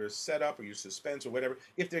setup or your suspense or whatever.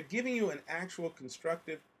 If they're giving you an actual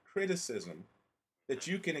constructive criticism that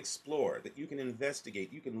you can explore, that you can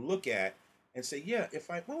investigate, you can look at and say, yeah, if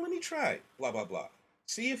I, well, let me try, blah, blah, blah.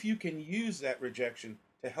 See if you can use that rejection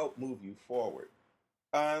to help move you forward.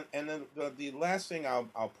 And then the last thing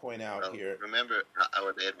I'll point out Well, here. remember, I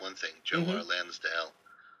would add one thing. Joe Mm-hmm. R. Lansdale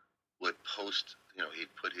would post, he'd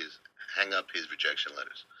hang up his rejection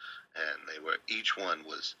letters, and they were, each one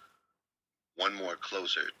was one more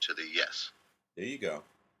closer to the yes. There you go.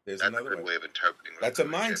 There's That's another a good way of interpreting. That's a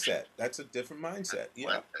mindset. That's a different mindset.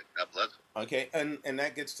 Yeah. God bless him. Okay, and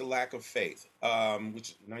that gets to lack of faith.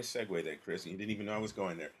 Which nice segue there, Chris. You didn't even know I was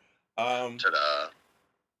going there. Ta-da.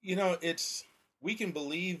 It's we can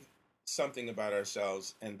believe something about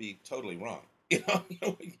ourselves and be totally wrong.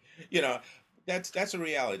 You know, that's a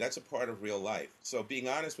reality. That's a part of real life. So being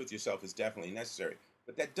honest with yourself is definitely necessary.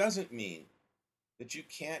 But that doesn't mean that you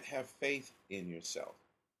can't have faith in yourself.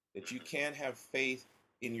 That you can't have faith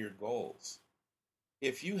in your goals.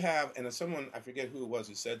 If you have, and as someone, I forget who it was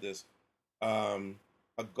who said this, a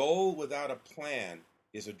goal without a plan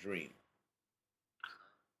is a dream.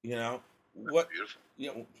 You know what? Beautiful.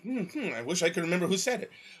 I wish I could remember who said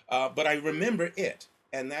it, but I remember it,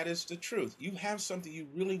 and that is the truth. You have something you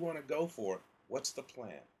really want to go for. What's the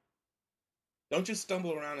plan? Don't just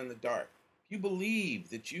stumble around in the dark. If you believe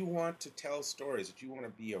that you want to tell stories, that you want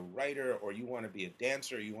to be a writer, or you want to be a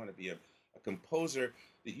dancer, or you want to be a composer,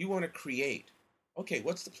 that you want to create. Okay,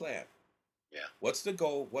 what's the plan? Yeah. What's the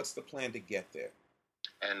goal? What's the plan to get there?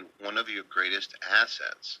 And one of your greatest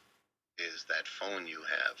assets is that phone you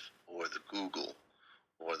have, or the Google,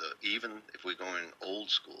 or even if we're going old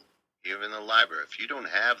school, here in the library. If you don't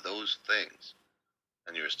have those things,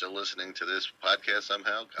 and you're still listening to this podcast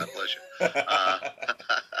somehow, God bless you.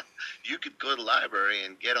 You could go to the library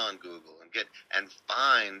and get on Google and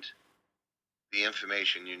find the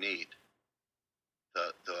information you need.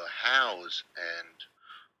 The hows and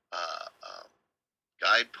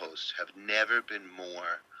guideposts have never been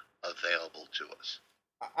more available to us.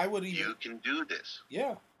 I would even, you can do this.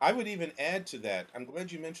 Yeah, I would even add to that. I'm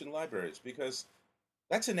glad you mentioned libraries, because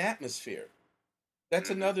that's an atmosphere. That's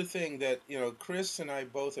another thing that, Chris and I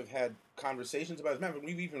both have had conversations about. Remember,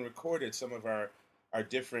 we've even recorded some of our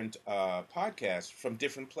different podcasts from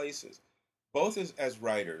different places. Both as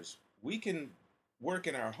writers, we can work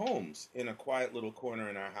in our homes in a quiet little corner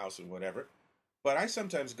in our house or whatever. But I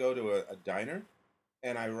sometimes go to a diner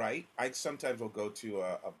and I write. I sometimes will go to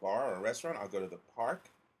a bar or a restaurant. I'll go to the park.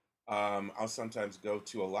 I'll sometimes go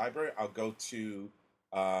to a library. I'll go to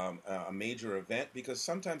a major event, because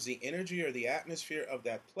sometimes the energy or the atmosphere of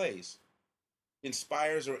that place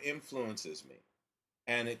inspires or influences me.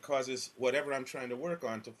 And it causes whatever I'm trying to work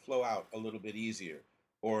on to flow out a little bit easier.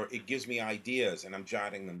 Or it gives me ideas and I'm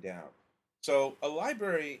jotting them down. So a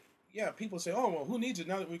library, yeah, people say, oh, well, who needs it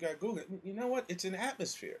now that we got Google? You know what? It's an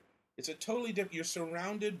atmosphere. It's a totally different, you're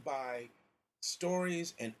surrounded by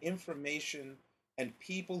stories and information and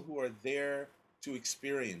people who are there to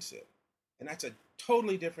experience it. And that's a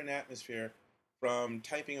totally different atmosphere from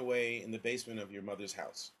typing away in the basement of your mother's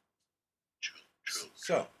house. True.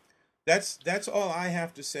 So that's all I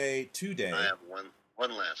have to say today. I have one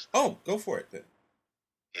last thing. Oh, go for it then.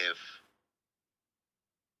 If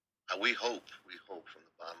we hope from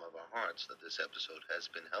the bottom of our hearts that this episode has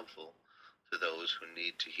been helpful to those who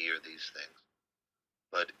need to hear these things.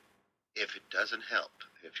 But if it doesn't help,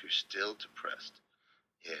 if you're still depressed,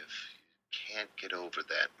 if you can't get over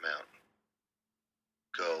that mountain,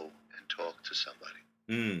 go and talk to somebody.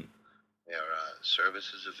 There are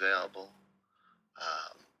services available.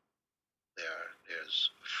 There's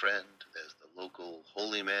a friend. There's the local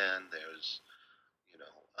holy man. There's,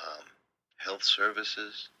 health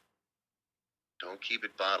services. Don't keep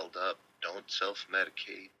it bottled up. Don't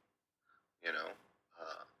self-medicate.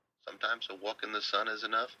 Sometimes a walk in the sun is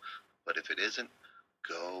enough. But if it isn't,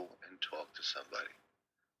 go and talk to somebody.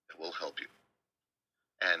 It will help you.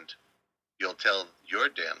 And you'll tell your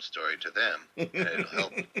damn story to them, and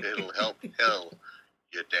it'll help tell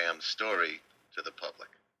your damn story to the public.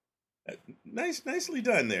 Nicely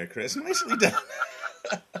done there, Chris. Nicely done.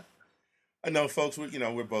 I know, folks.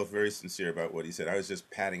 We're both very sincere about what he said. I was just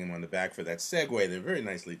patting him on the back for that segue. They're very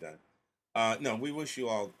nicely done. No, we wish you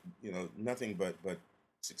all, nothing but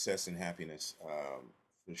success and happiness,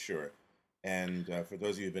 for sure. And for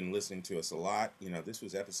those of you who've been listening to us a lot, this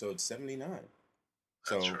was episode 79.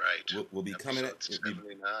 So that's right. We'll be coming at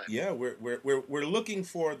 79. Yeah, we're looking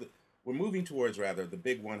for we're moving towards, rather, the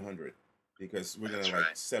big 100, because we're gonna That's like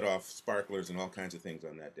right. set off sparklers and all kinds of things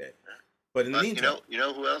on that day. Yeah. But in the But meantime, you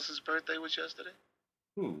know who else's birthday was yesterday?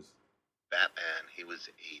 whose? Batman. He was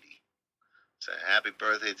 80. So happy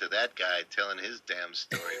birthday to that guy telling his damn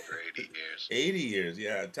story for 80 years. 80 years,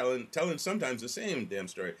 yeah, telling sometimes the same damn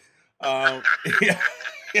story. Yeah.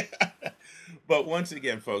 But once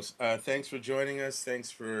again, folks, thanks for joining us.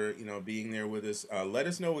 Thanks for being there with us. Let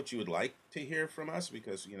us know what you would like to hear from us,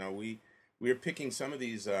 because we're picking some of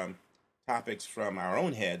these topics from our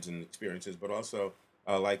own heads and experiences, but also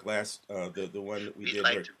like last the one that we We'd did.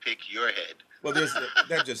 like to pick your head. Well,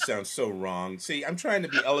 that just sounds so wrong. See, I'm trying to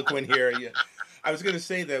be eloquent here. Yeah. I was going to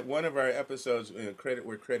say that one of our episodes, credit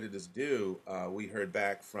where credit is due, we heard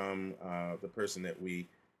back from the person that we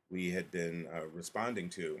had been responding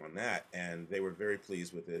to on that, and they were very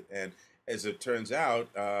pleased with it. And as it turns out,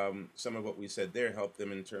 some of what we said there helped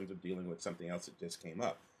them in terms of dealing with something else that just came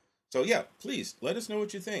up. So yeah, please let us know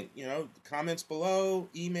what you think. Comments below,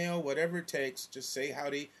 email, whatever it takes. Just say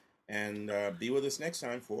howdy, and be with us next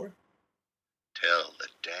time for Tell the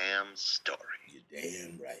damn story. You're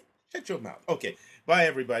damn right. Shut your mouth. Okay. Bye,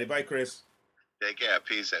 everybody. Bye, Chris. Take care.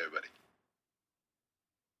 Peace, everybody.